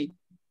Muni,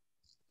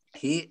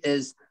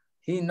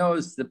 he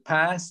knows the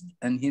past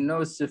and he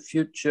knows the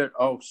future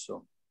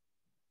also.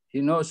 He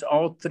knows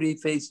all three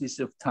phases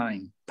of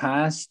time,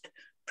 past,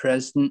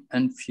 present,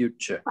 and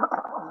future.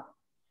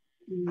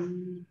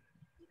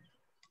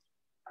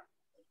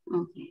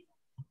 Okay.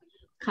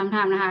 คำถ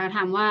ามนะคะถ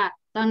ามว่า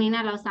ตอนนี้น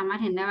ะเราสามารถ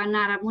เห็นได้ว่าน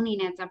ารามุนี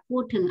เนี่ยจะพู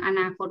ดถึงอ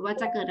นาคตว่า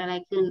จะเกิดอะไร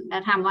ขึ้นและ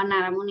ถามว่านา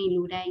รามุนี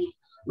รู้ได้ไง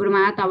บุรม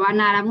าตอบว่า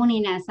นารามุนี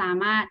เนี่ยสา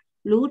มารถ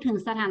รู้ถึง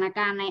สถานก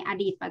ารณ์ในอ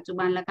ดีตปัจจุ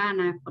บันและก็อ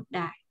นาคตไ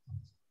ด้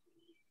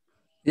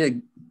Yeah,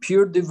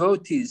 pure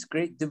devotees,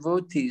 great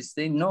devotees,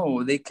 they know,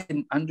 they can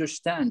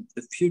understand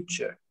the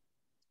future.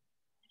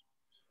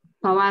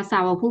 เพราะว่าสา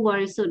วกผู้บ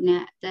ริสุทธิ์เนี่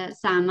ยจะ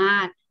สามา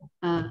รถ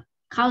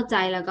เข้าใจ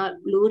แล้วก็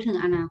รู้ถึง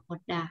อนาคต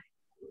ได้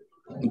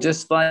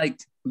Just like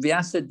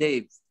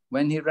Vyasadeva,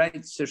 when he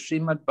writes the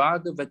Srimad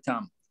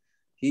Bhagavatam,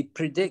 he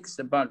predicts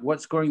about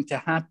what's going to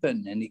happen,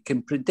 and he can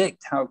predict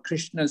how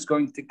Krishna is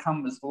going to come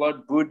as Lord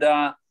Buddha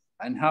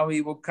and how he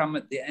will come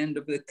at the end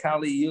of the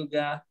Kali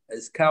Yuga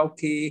as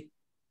Kalki.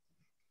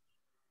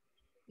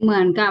 เหมื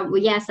อนกับ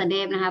วิยาสเด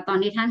ฟนะคะตอน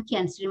ที่ท่านเขี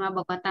ยนสรีมบ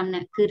กตัมเ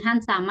นี่ยคือท่าน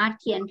สามารถ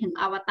เขียนถึง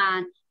อวตาร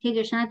ที่ก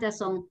ฤษณะจะ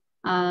ทรง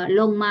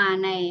ลงมา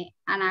ใน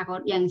อนาคต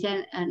อย่างเช่น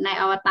ใน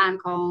อวตาร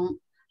ของ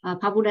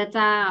พระพุทธเ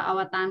จ้าอว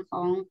ตารข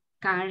อง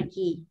กาล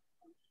กี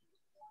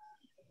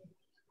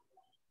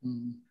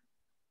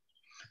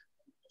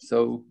So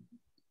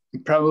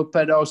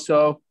Prabhupada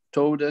also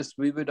told us,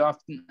 we would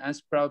often ask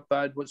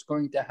Prabhupada what's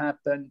going to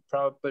happen.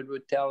 Prabhupada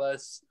would tell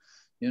us,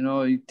 you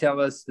know, he'd tell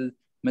us the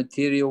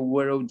material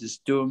world is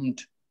doomed.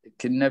 It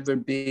can never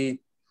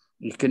be,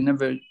 you can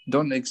never,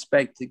 don't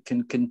expect it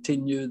can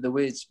continue the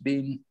way it's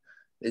been.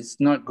 It's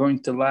not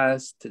going to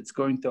last. It's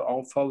going to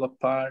all fall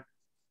apart.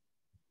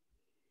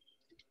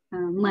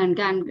 เหมือน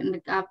กัน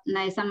กับใน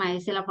สมัย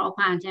ศิลปะพ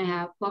านใช่ไหมค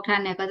ะพวกท่า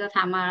นเนี่ยก็จะถ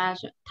า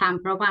ม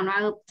พระพานว่า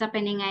จะเป็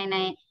นยังไงใน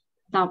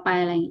ต่อไป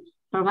อะไร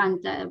พระพาน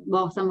จะบ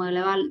อกเสมอเล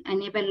ยว่าอัน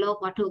นี้เป็นโลก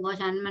วัตถุเพราะ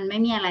ฉะนั้นมันไม่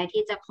มีอะไร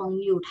ที่จะคง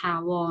อยู่ถา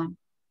วร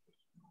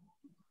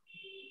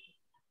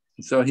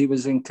So he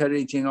was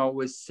encouraging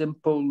always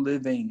simple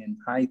living and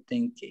high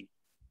thinking.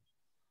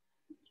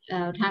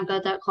 ท่านก็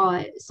จะคอย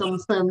ส่ง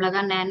เสริมแล้ว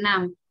ก็แนะน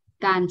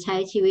ำการใช้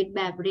ชีวิตแ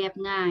บบเรียบ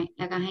ง่ายแ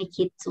ล้วก็ให้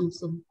คิดสู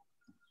ง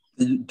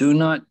Do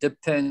not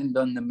depend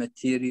on the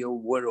material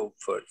world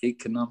for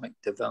economic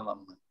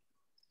development.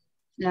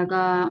 แล้ว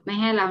ก็ไม่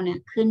ให้เราเนี่ย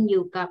ขึ้นอ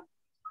ยู่กับ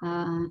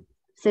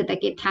เศรษฐ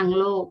กิจทาง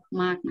โลก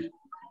มากนะ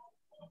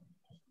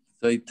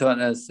So he taught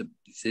us,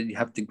 he said you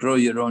have to grow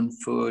your own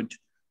food.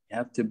 You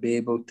have to be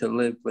able to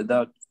live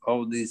without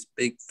all these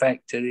big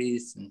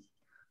factories and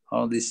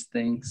all these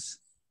things.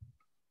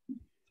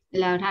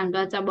 แล้วท่าน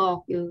ก็จะบอก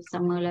อยู่เส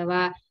มอเลย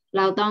ว่าเ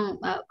ราต้อง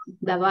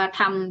แบบว่า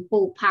ทำป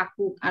ลูกผักป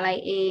ลูกอะไร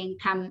เอง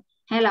ทำ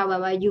ให้เราแบ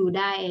บว่าอยู่ไ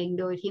ด้เอง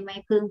โดยที่ไม่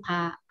พึ่งพา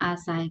อา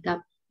ศัยกับ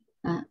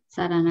ส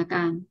ถานก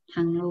ารณ์ท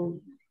างโลก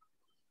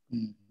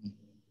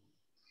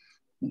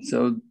So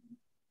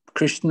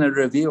Krishna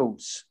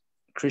reveals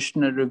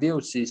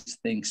these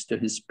things to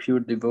his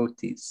pure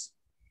devotees.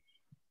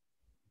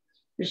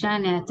 พระเจ้า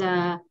เนี่ยจะ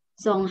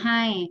ทรงใ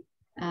ห้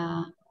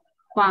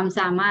ความส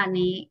ามารถ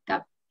นี้กั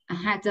บ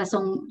จะทร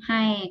งใ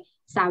ห้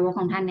สาวกข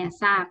องท่านเนี่ย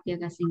ทราบเกี่ยว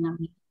กับสิ่งเหล่า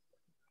นี้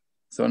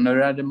So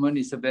Narada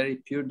Muni is a very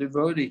pure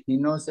devotee. He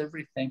knows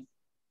everything.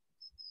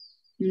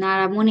 นา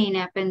รมุนีเ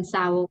นี่ยเป็นส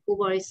าวกผู้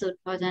บริสุทธิ์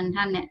เพราะฉะนั้น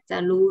ท่านเนี่ยจะ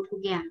รู้ทุ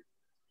กอย่าง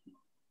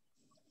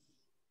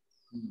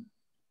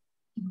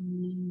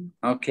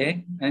Okay.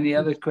 Any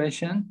other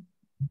question?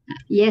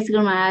 Yes,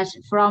 Guru Maharaj.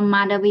 From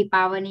Madhavi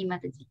Pavani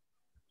Mataji.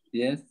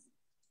 Yes.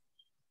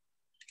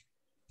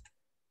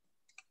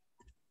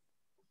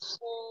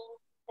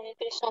 Hare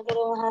Krishna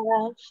Guru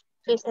Maharaj,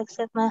 please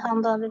accept my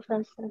humble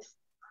obeisances.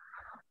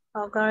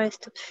 All glories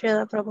to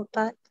Srila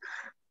Prabhupada.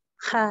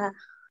 ค่ะ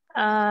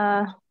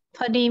พ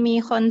อดีมี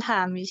คนถ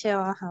ามมิเชล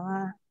ค่ะว่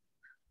า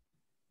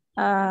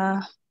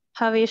พ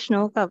ระวิษ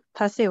ณุกับพ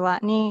ระศิวะ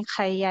นี่ใค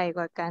รใหญ่ก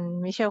ว่ากัน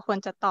มิเชลควร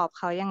จะตอบเ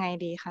ขายังไง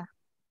ดีคะ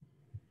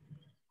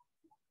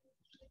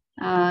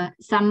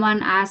Someone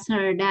asked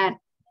her that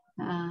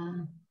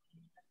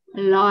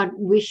Lord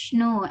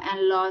Vishnu and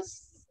Lord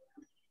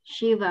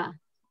Shiva,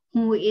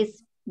 who is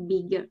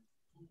bigger?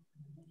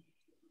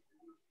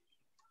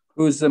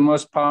 Who is the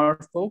most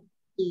powerful?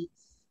 Yes.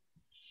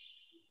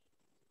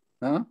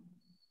 Huh?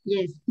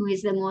 Yes, who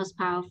is the most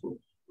powerful?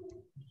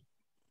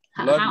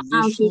 Lord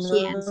How Vishnu,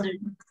 she answered?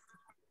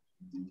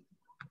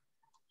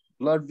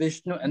 Lord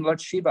Vishnu and Lord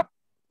Shiva.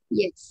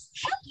 Yes.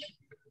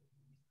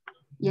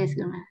 Yes,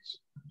 Guru Maharaj.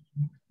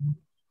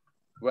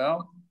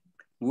 Well,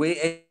 we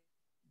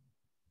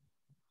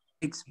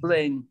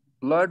explain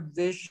Lord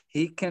Vishnu,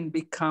 he can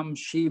become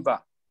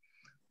Shiva,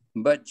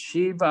 but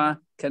Shiva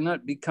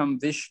cannot become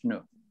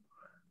Vishnu.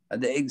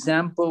 The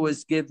example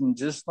was given,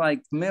 just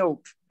like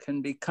milk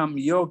can become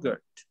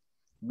yogurt,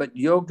 but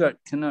yogurt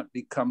cannot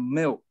become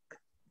milk.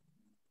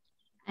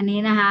 อันนี้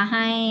นะคะใ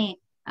ห้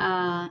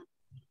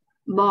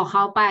บอกเข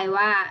าไป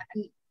ว่า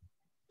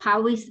พ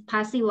ร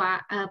ะศิวะ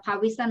พระ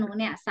วิษณุ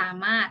เนี่ยสา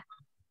มารถ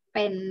เ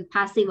ป็นพร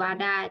ะศิวะ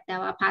ได้แต่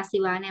ว่าพระศิ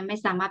วะเนี่ยไม่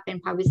สามารถเป็น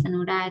พระวิษณุ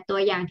ได้ตัว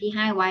อย่างที่ใ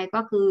ห้ไว้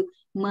ก็คือ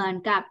เหมือน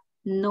กับ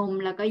นม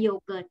แล้วก็โย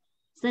เกิร์ต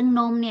ซึ่งน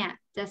มเนี่ย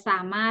จะสา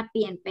มารถเป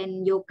ลี่ยนเป็น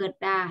โยเกิร์ต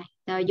ได้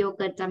แต่โยเ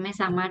กิร์ตจะไม่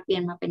สามารถเปลี่ย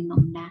นมาเป็นน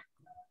มได้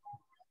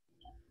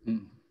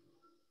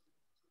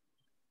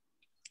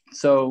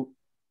So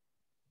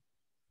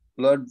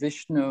Lord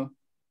Vishnu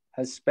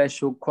has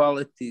special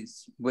qualities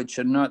which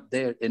are not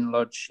there in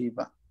Lord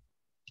Shiva.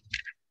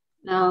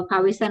 แล้วพระ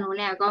วิษณุ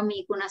เนี่ยก็มี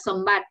คุณสม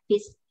บัติ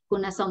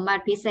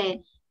พิเศษ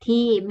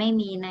ที่ไม่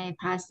มีใน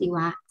พระศิว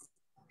ะ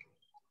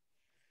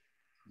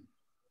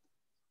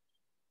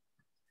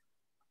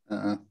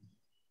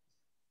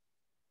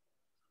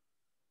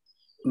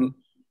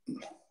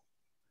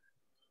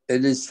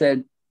It is said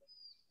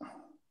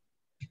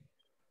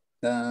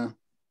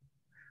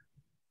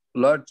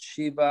Lord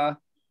Shiva,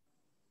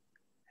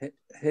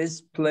 his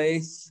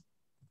place,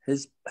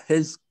 his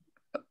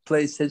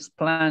place his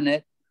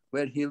planet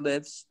where he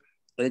lives,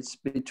 it's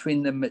between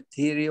the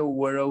material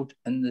world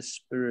and the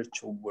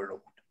spiritual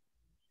world.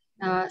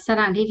 ส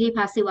ถานที่ที่พ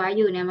ระศิวะอ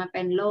ยู่เนี่ยมันเ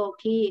ป็นโลก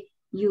ที่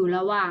อยู่ร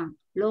ะหว่าง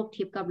โลก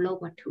ทิพย์กับโลก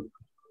วัตถุ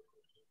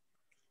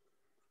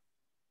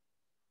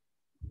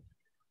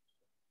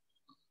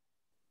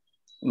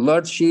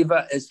Lord Shiva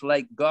is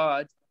like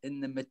God in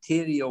the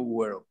material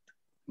world,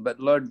 but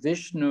Lord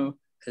Vishnu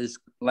is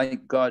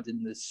like God in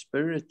the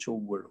spiritual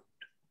world.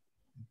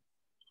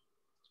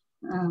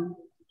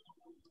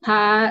 พร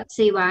ะ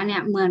ศิวะเนี่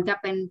ยเหมือนกับ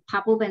เป็นพระ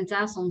ผู้เป็นเจ้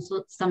าสูงสุ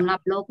ดสำหรับ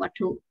โลกวัต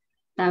ถุ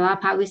แต่ว่า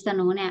พระวิษ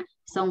ณุเนี่ย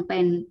ทรงเป็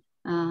น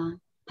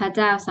พระเ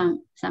จ้า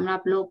สำหรั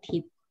บโลกทิ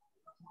พย์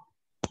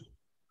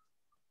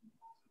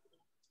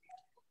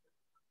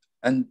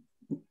And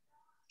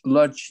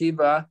Lord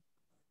Shiva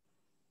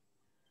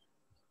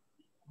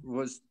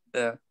was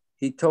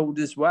he told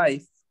his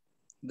wife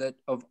that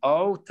of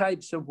all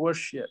types of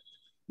worship,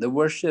 the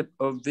worship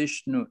of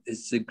Vishnu is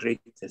the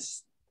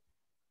greatest.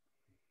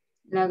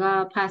 แล้วก็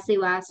พระศิ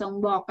วะทรง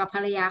บอกกับภร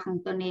รยาของ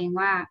ตนเอง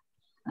ว่า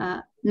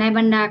ในบ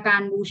รรดากา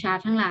รบูชา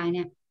ทั้งหลายเ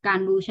นี่ยการ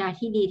บูชา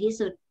ที่ดีที่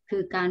สุดคื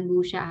อการบู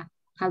ชา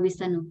พระวิ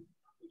ษณุ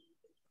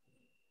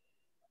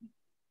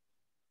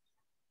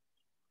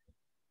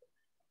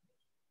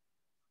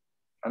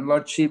And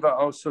Lord Shiva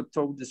also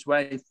told his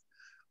wife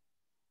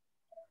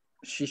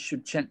she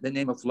should chant the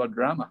name of Lord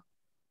Rama.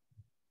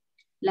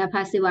 และพร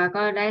ะศิวะ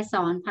ก็ได้ส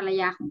อนภรร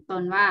ยาของต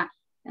นว่า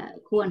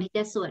ควรที่จ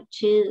ะสวด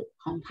ชื่อ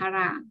ของพระร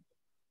าม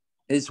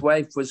His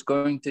wife was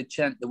going to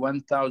chant the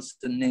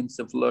 1,000 names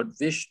of Lord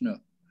Vishnu,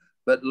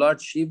 but Lord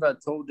Shiva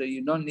told her,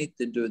 you don't need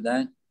to do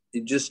that.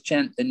 You just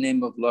chant the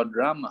name of Lord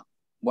Rama.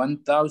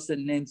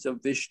 1,000 names of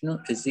Vishnu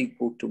is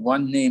equal to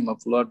one name of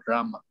Lord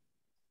Rama.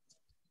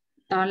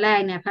 ตอนแรก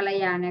เนี่ยภรร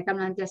ยาเนี่ยก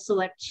ำลังจะส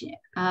วด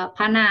พ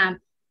ระนาม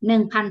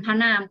 1,000 พระ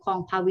นามของ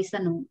พระวิษ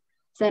ณุ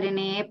เสร็จ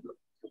นี้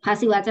พระ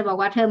ศิวะจะบอก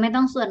ว่าเธอไม่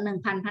ต้องสวด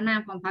 1,000 พระนาม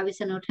ของพระวิ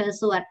ษณุเธอ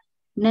สวด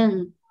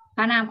1พ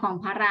ระนามของ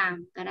พระราม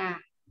ก็ได้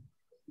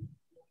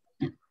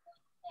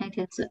ให้เธ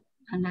อสวด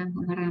พระนามข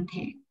องพระรามแท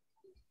น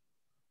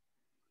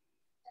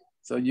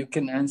So you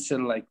can answer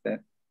like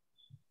that.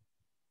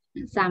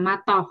 สามารถ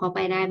ตอบเขาไป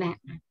ได้แบบ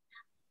นั้น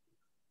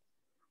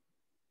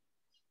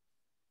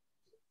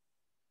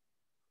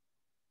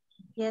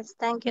Yes,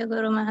 thank you,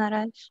 Guru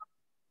Maharaj.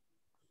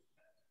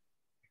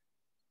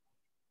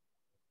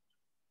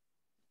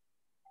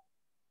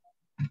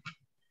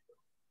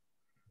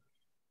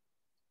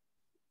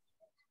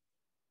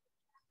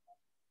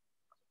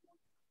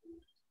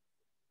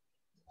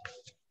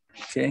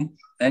 Okay,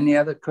 any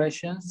other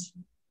questions?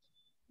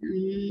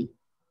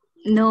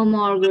 No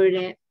more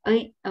Gurudev.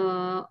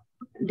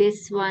 This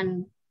one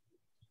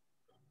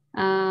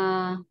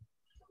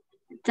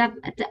จะ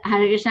ห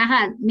ริชนะค่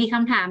ะมีค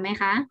ำถามไหม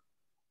คะ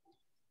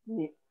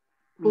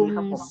มีค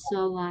รับผม ส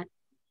วัสดิ์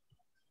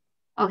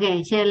โอเค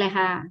เชิญเลย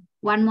ค่ะ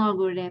one more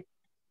Gurudev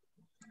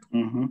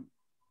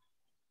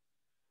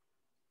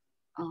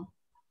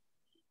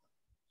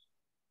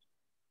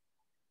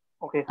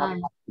โอเคครับ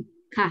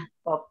ค่ะ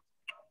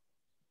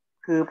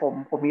คือผ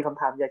มมีคำ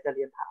ถามอยากจะเ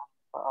รียนถาม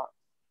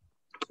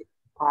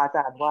พระอาจ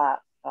ารย์ว่า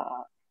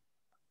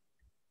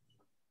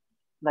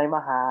ในม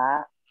หา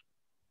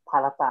ภา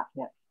รตะเ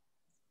นี่ย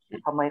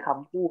ทำไมค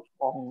ำพูด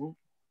ของ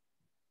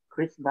ค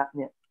ริสณะเ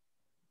นี่ย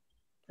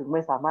ถึงไ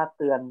ม่สามารถ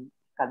เตือน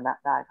กันนะ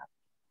ได้ครับ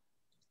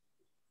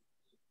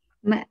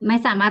ไม่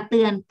สามารถเ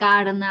ตือนกา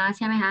รณะใ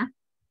ช่ไหมคะ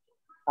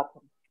ครับ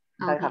ใ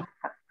ช่ครับ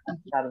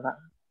การณะ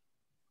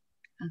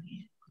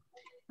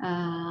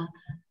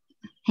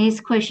His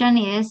question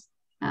is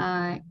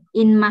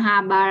in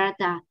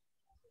Mahabharata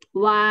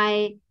why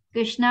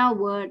Krishna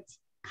words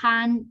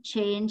can't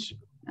change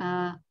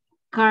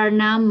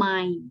Karna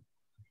mind.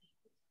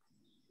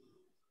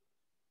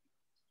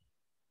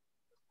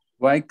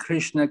 Why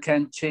Krishna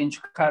can't change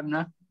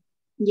Karna?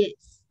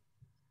 Yes.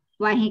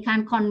 Why he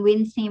can't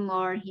convince him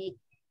or he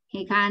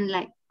can't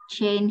like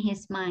change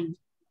his mind.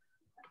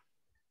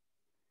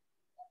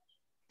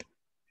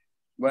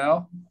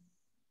 Well,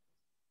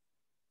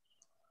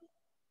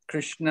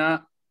 Krishna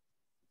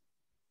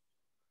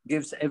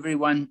gives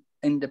everyone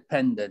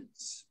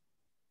independence.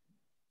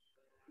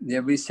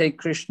 Yeah, we say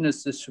Krishna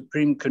is the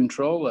supreme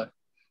controller,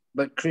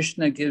 but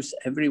Krishna gives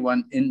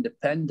everyone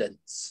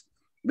independence.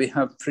 We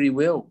have free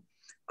will.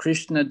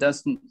 Krishna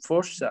doesn't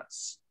force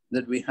us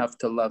that we have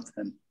to love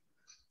him.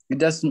 He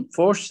doesn't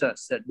force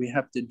us that we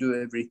have to do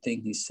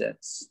everything he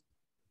says.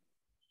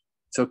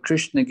 So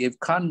Krishna gave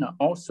Karna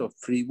also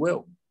free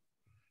will.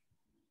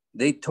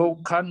 They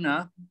told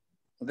Karna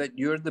that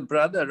you're the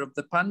brother of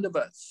the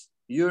Pandavas.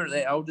 You're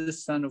the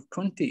eldest son of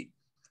Kunti.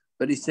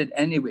 But he said,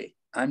 anyway,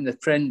 I'm the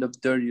friend of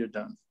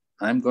Duryodhana.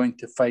 I'm going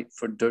to fight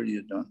for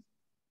Duryodhana.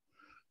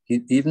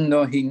 Even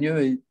though he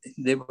knew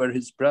they were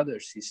his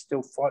brothers, he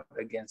still fought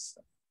against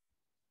them.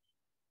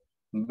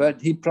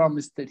 But he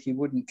promised that he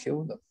wouldn't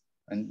kill them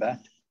in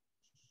battle.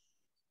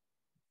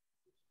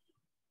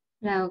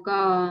 แล้ว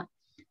ก็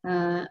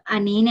อั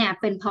นนี้เนี่ย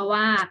เป็นเพราะ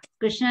ว่า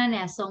คริชนาเ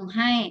นี่ยทรงใ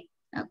ห้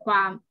คว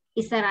าม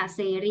อิสระเส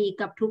รี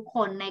กับทุกค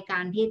นในกา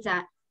รที่จะ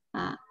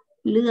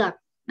เลือก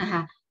นะค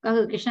ะ ก็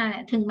คือ Krishna เนี่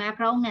ยถึงแม้พ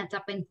ระองค์เนี่ยจะ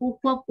เป็นผู้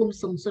ควบคุม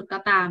สูงสุดก็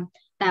ตาม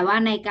แต่ว่า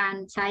ในการ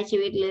ใช้ชี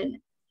วิตหรือ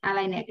อะไร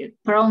เนี่ย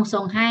พระองค์ทร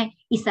งให้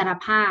อิสร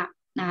ภาพ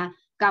นะคะ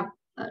กับ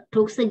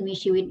ทุกสิ่งมี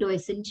ชีวิตโดย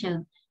สิ้นเชิง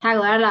ถ้าเ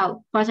กิดว่า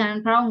เพราะฉะนั้น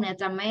พระองค์เนี่ย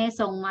จะไม่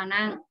ทรงมา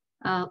นั่ง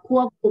ค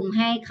วบคุมใ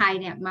ห้ใคร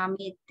เนี่ย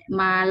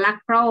มารัก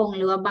พระองค์ห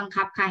รือว่าบัง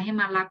คับใครให้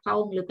มารักพระอ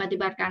งค์หรือปฏิ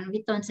บัติการ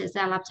ที่ตนเสียสล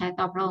ะรับใช้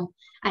ต่อพระองค์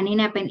อันนี้เ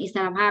นี่ยเป็นอิส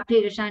รภาพที่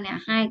พระเจ้าเนี่ย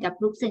ให้กับ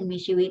ทุกสิ่งมี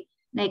ชีวิต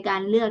ในกา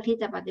รเลือกที่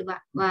จะปฏิบั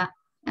ติว่า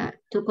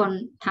ทุกคน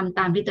ทำต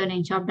ามที่ตนเอ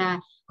งชอบได้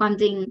ความ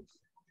จริง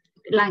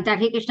หลังจาก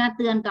ที่ Krishna เ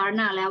ตือนการ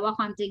ณาแล้วว่า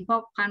ความจริงพว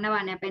กพันธว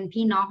ะเนี่ยเป็น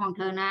พี่น้องของเ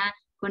ธอนะ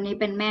คนนี้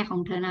เป็นแม่ขอ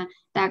งเธอนะ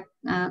แต่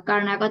กา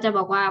รณาก็จะบ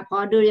อกว่าเพรา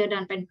ะดุรโยด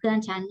นเป็นเพื่อน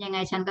ฉันยังไง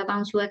ฉันก็ต้อ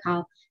งช่วยเขา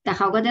แต่เ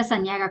ขาก็จะสั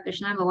ญญากับ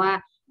Krishna บอกว่า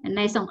ใ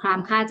นสงคราม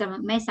ข้าจะ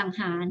ไม่สัง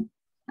หาร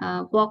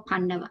พวกพั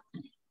นธวะ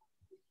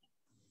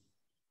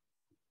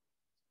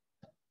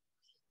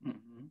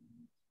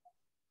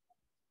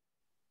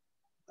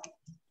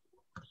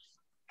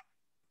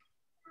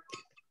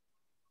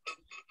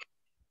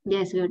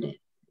Yes, good.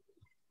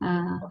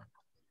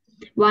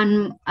 One,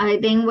 I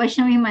think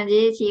Vaishnavi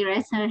Maji, she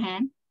raised her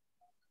hand.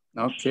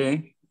 Okay.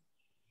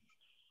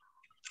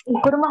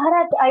 Guru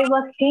Maharaj, I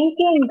was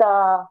thinking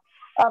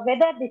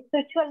whether the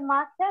spiritual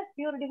master,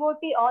 pure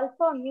devotee,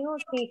 also knew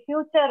the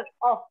future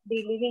of the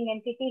living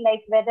entity,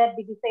 like whether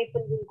the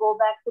disciple will go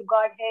back to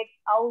Godhead,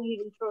 how he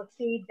will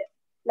proceed,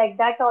 like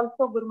that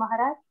also, Guru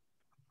Maharaj?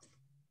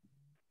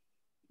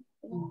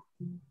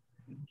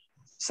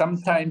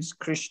 Sometimes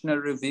Krishna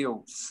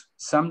reveals,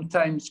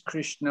 sometimes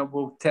Krishna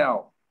will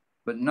tell,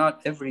 but not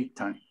every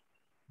time.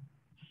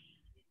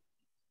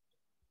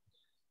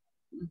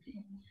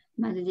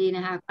 มาดีน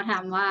ะคะก็ถา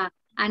มว่า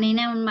อันนี้เ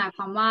นี่ยมันหมายค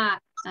วามว่า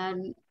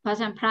เพราะฉ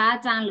ะนั้นพระอา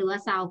จารย์หรือว่า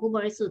สาวผู้บ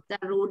ริสุทธิ์จะ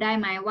รู้ได้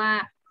ไหมว่า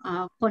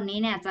คนนี้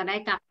เนี่ยจะได้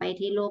กลับไป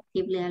ที่โลก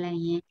ทิพย์หรืออะไรอย่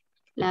างเงี้ย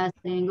แล้ว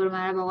กุรุม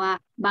าบอกว่า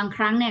บางค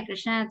รั้งเนี่ย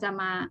Krishna จ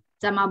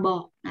ะมาบอ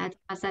กนะจะ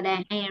มาแสดง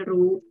ให้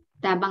รู้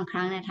แต่บางค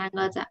รั้งเนี่ยท่าน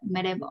ก็จะไ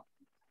ม่ได้บอก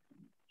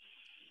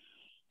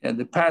Yeah,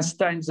 the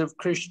pastimes of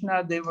Krishna,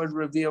 they were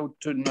revealed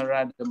to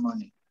Narada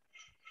Muni.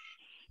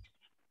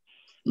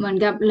 เหมือน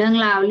กับเรื่อง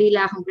ราวลีล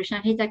าของ Krishna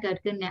ที่จะเกิด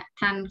ขึ้นเนี่ย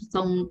ท่านท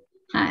รง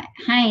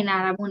ให้นา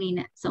รมุนีเ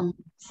นี่ยทรง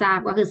ทราบ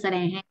ก็คือแสด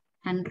งให้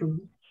ท่านรู้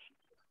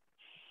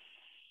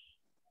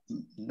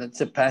That's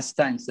the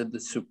pastimes of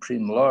the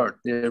Supreme Lord.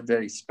 They're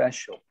very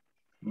special.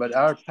 But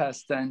our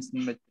pastimes in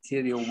the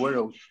material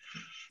world,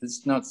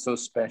 it's not so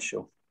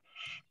special.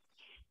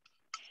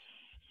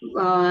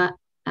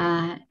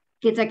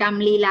 กิจกรรม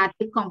ลีลา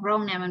ทิพย์ของพระอ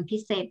งค์เนี่ยมันพิ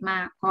เศษมา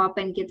กเพราะเ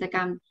ป็นกิจกร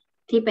รม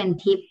ที่เป็น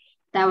ทิพย์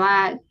แต่ว่า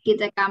กิ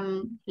จกรรม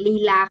ลี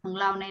ลาของ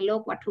เราในโล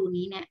กวัตถุ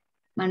นี้เนี่ย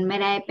มันไม่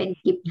ได้เป็น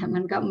ทิพย์มั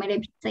นก็ไม่ได้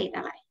พิเศษ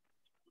อะไร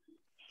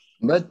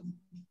But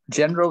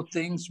general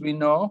things we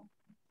know,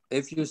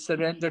 if you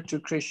surrender to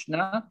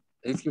Krishna,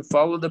 if you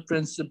follow the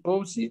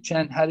principles, you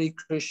chant Hare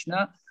Krishna,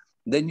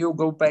 then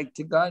you'll go back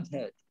to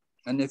Godhead.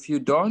 And if you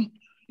don't,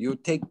 you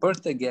take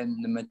birth again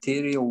in the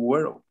material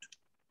world.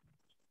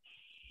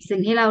 สิ่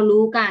งที่เรา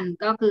รู้กัน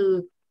ก็คือ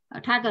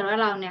ถ้าเกิดว่า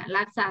เราเนี่ย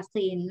รักษา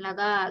ศีลแล้ว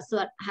ก็ส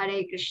วด Hare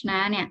Krishna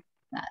เนี่ย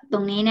ตร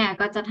งนี้เนี่ย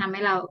ก็จะทำใ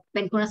ห้เราเ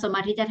ป็นคุณสมบั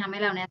ติที่จะทำให้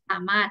เราเนี่ยสา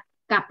มารถ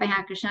กลับไปหา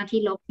Krishna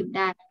ที่โลกทิพย์ไ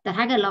ด้แต่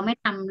ถ้าเกิดเราไม่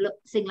ท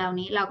ำสิ่งเหล่า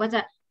นี้เราก็จะ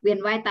เวียน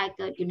ว่ายตายเ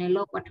กิดอยู่ในโล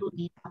กวัตถุ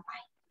นี้ต่อไป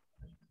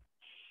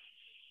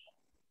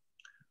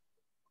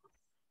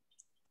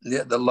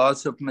The laws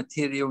of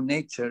material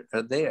nature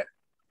are there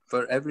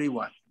for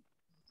everyone.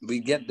 We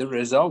get the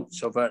results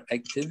of our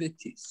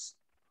activities.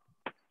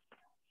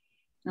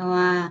 เพราะ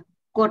ว่า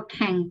กฎ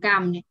แห่งกรร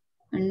มเนี่ย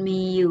มัน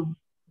มีอยู่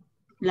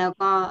แล้ว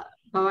ก็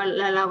เพราะว่า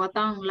เราก็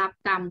ต้องรับ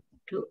กรรม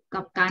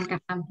กับการกร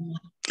ะทำของเร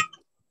า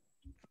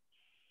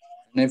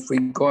And if we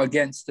go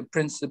against the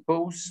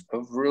principles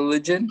of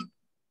religion,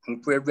 if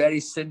we're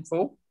very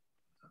sinful,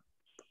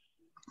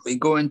 we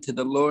go into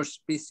the lower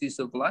species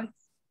of life.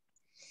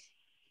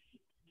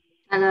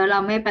 ถ้าเรา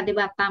ไม่ปฏิ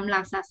บัติตามห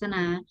ลักศาสน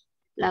า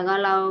แล้วก็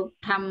เรา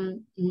ท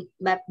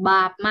ำแบบบ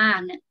าปมาก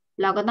เนี่ย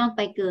เราก็ต้องไ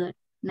ปเกิด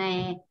ใน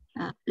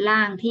ร่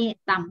างที่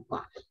ต่ำก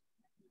ว่า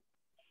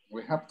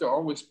We have to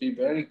always be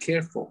very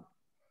careful.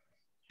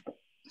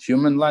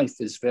 Human life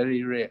is very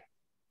rare.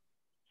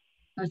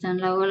 เพราะฉะนั้น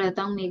เราก็เลย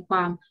ต้องมีคว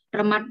ามร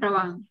ะมัดระ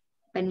วัง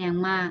เป็นอย่าง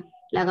มาก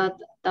แล้วก็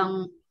ต้อง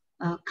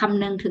ค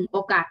ำนึงถึงโอ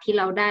กาสที่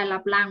เราได้รั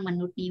บร่างม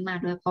นุษย์นี้มา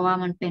ด้วยเพราะว่า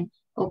มันเป็น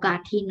โอกาส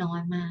ที่น้อ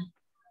ยมาก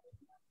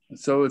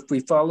So if we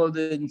follow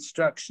the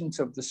instructions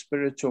of the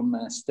spiritual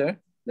master,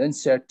 then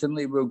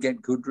certainly we'll get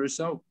good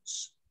results.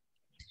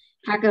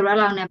 ถ้าเกิดว่า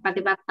เราเนี่ยป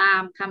ฏิบัติตา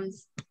มค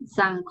ำ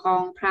สั่งขอ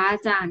งพระอา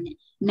จารย์เนี่ย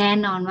แน่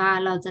นอนว่า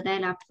เราจะได้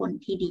รับผล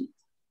ที่ดี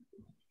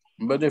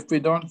But if we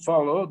don't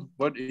follow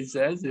what he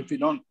says, if we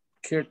don't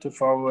care to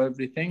follow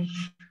everything,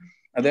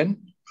 then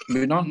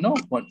we don't know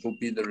what will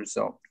be the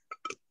result.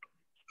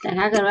 แต่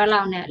ถ้าเกิดว่าเร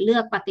าเนี่ยเลื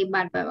อกปฏิ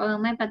บัติแบบ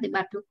ไม่ปฏิ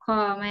บัติทุกข้อ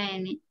ไม่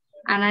นี่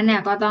อันนั้นเนี่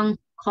ยก็ต้อง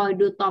คอย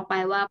ดูต่อไป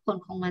ว่าผล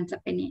ของมันจะ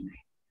เป็นยังไง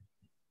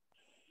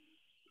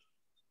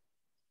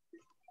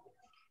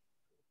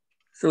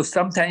So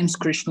sometimes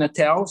Krishna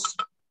tells,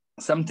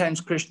 sometimes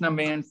Krishna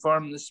may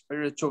inform the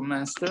spiritual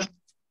master,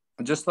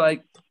 just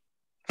like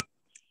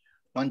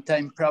One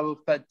time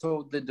Prabhupada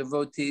told the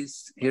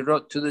devotees, he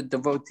wrote to the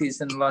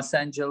devotees in Los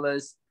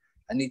Angeles,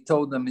 and he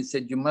told them, he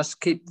said, you must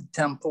keep the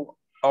temple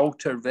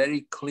altar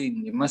very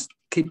clean. You must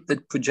keep the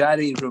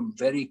pujari room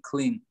very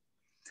clean.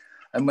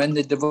 And when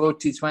the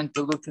devotees went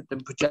to look at the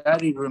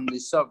pujari room, they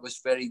saw it was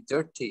very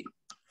dirty.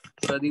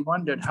 So they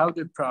wondered, how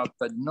did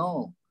Prabhupada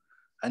know?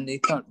 And they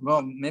thought,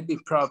 well, maybe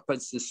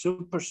Prabhupada's the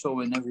super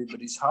soul in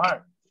everybody's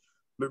heart.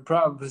 But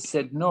Prabhupada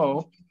said,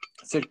 no.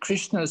 He said,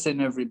 Krishna's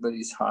in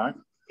everybody's heart.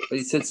 But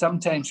he said,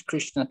 sometimes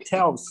Krishna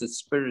tells the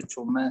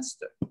spiritual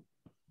master.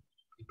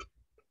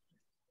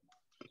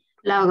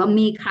 เราก็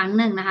มีครั้ง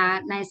หนึ่งนะคะ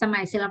ในส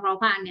มัยศิลป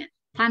ภาเนี่ย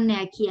ท่านเนี่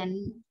ยเขียน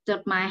จ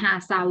ดหมายหา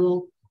สาว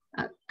ก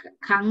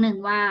ครั้งหนึ่ง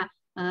ว่า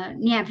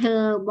เนี่ยเธอ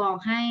บอก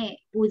ให้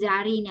ปูจา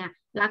รีเนี่ย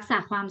รักษา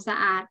ความสะ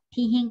อาด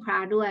ที่หิ้งพระ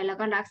ด้วยแล้ว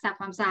ก็รักษา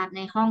ความสะอาดใ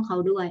นห้องเขา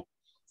ด้วย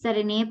เสร็จ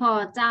นี้พอ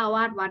เจ้าว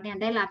าดวัดเนี่ย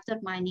ได้รับจด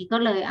หมายนี้ก็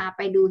เลยไ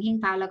ปดูหิ้ง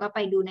พระแล้วก็ไป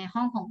ดูในห้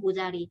องของปู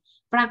จารี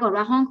ปรากฏ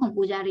ว่าห้องของ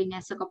ปูจารีเนี่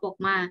ยสกปรก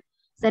มาก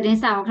เสร็จนี้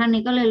สาวกท่าน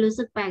นี้ก็เลยรู้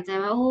สึกแปลกใจ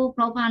ว่าโอ้พ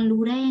ระพาน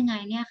รู้ได้ยังไง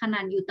เนี่ยขนา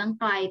ดอยู่ตั้ง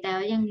ไกลแต่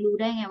ยังรู้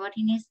ได้ไงว่า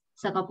ที่นี่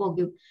สกปรกอ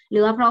ยู่หรื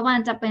อว่าพระพาน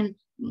จะเป็น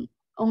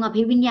องค์อ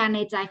ภิวิญญาณใน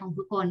ใจของ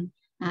ทุกคน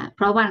พ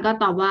ระพานก็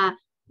ตอบว่า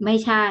ไม่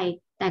ใช่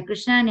แต่กฤ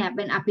ษณะเนี่ยเ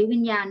ป็นอภิวิ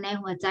ญญาณใน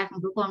หัวใจของ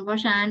ทุกคนเพรา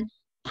ะฉะนั้น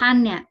ท่าน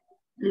เนี่ย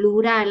รู้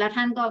ได้แล้ว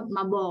ท่านก็ม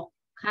าบอก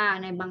ข้า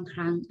ในบางค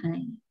รั้งอะไร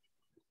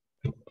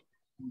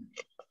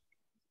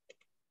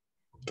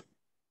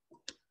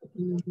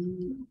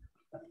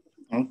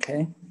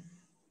Okay.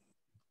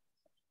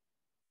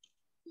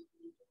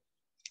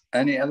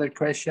 Any other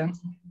question?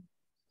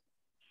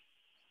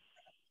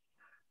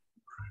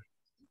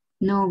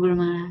 No, Guru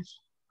Maharaj.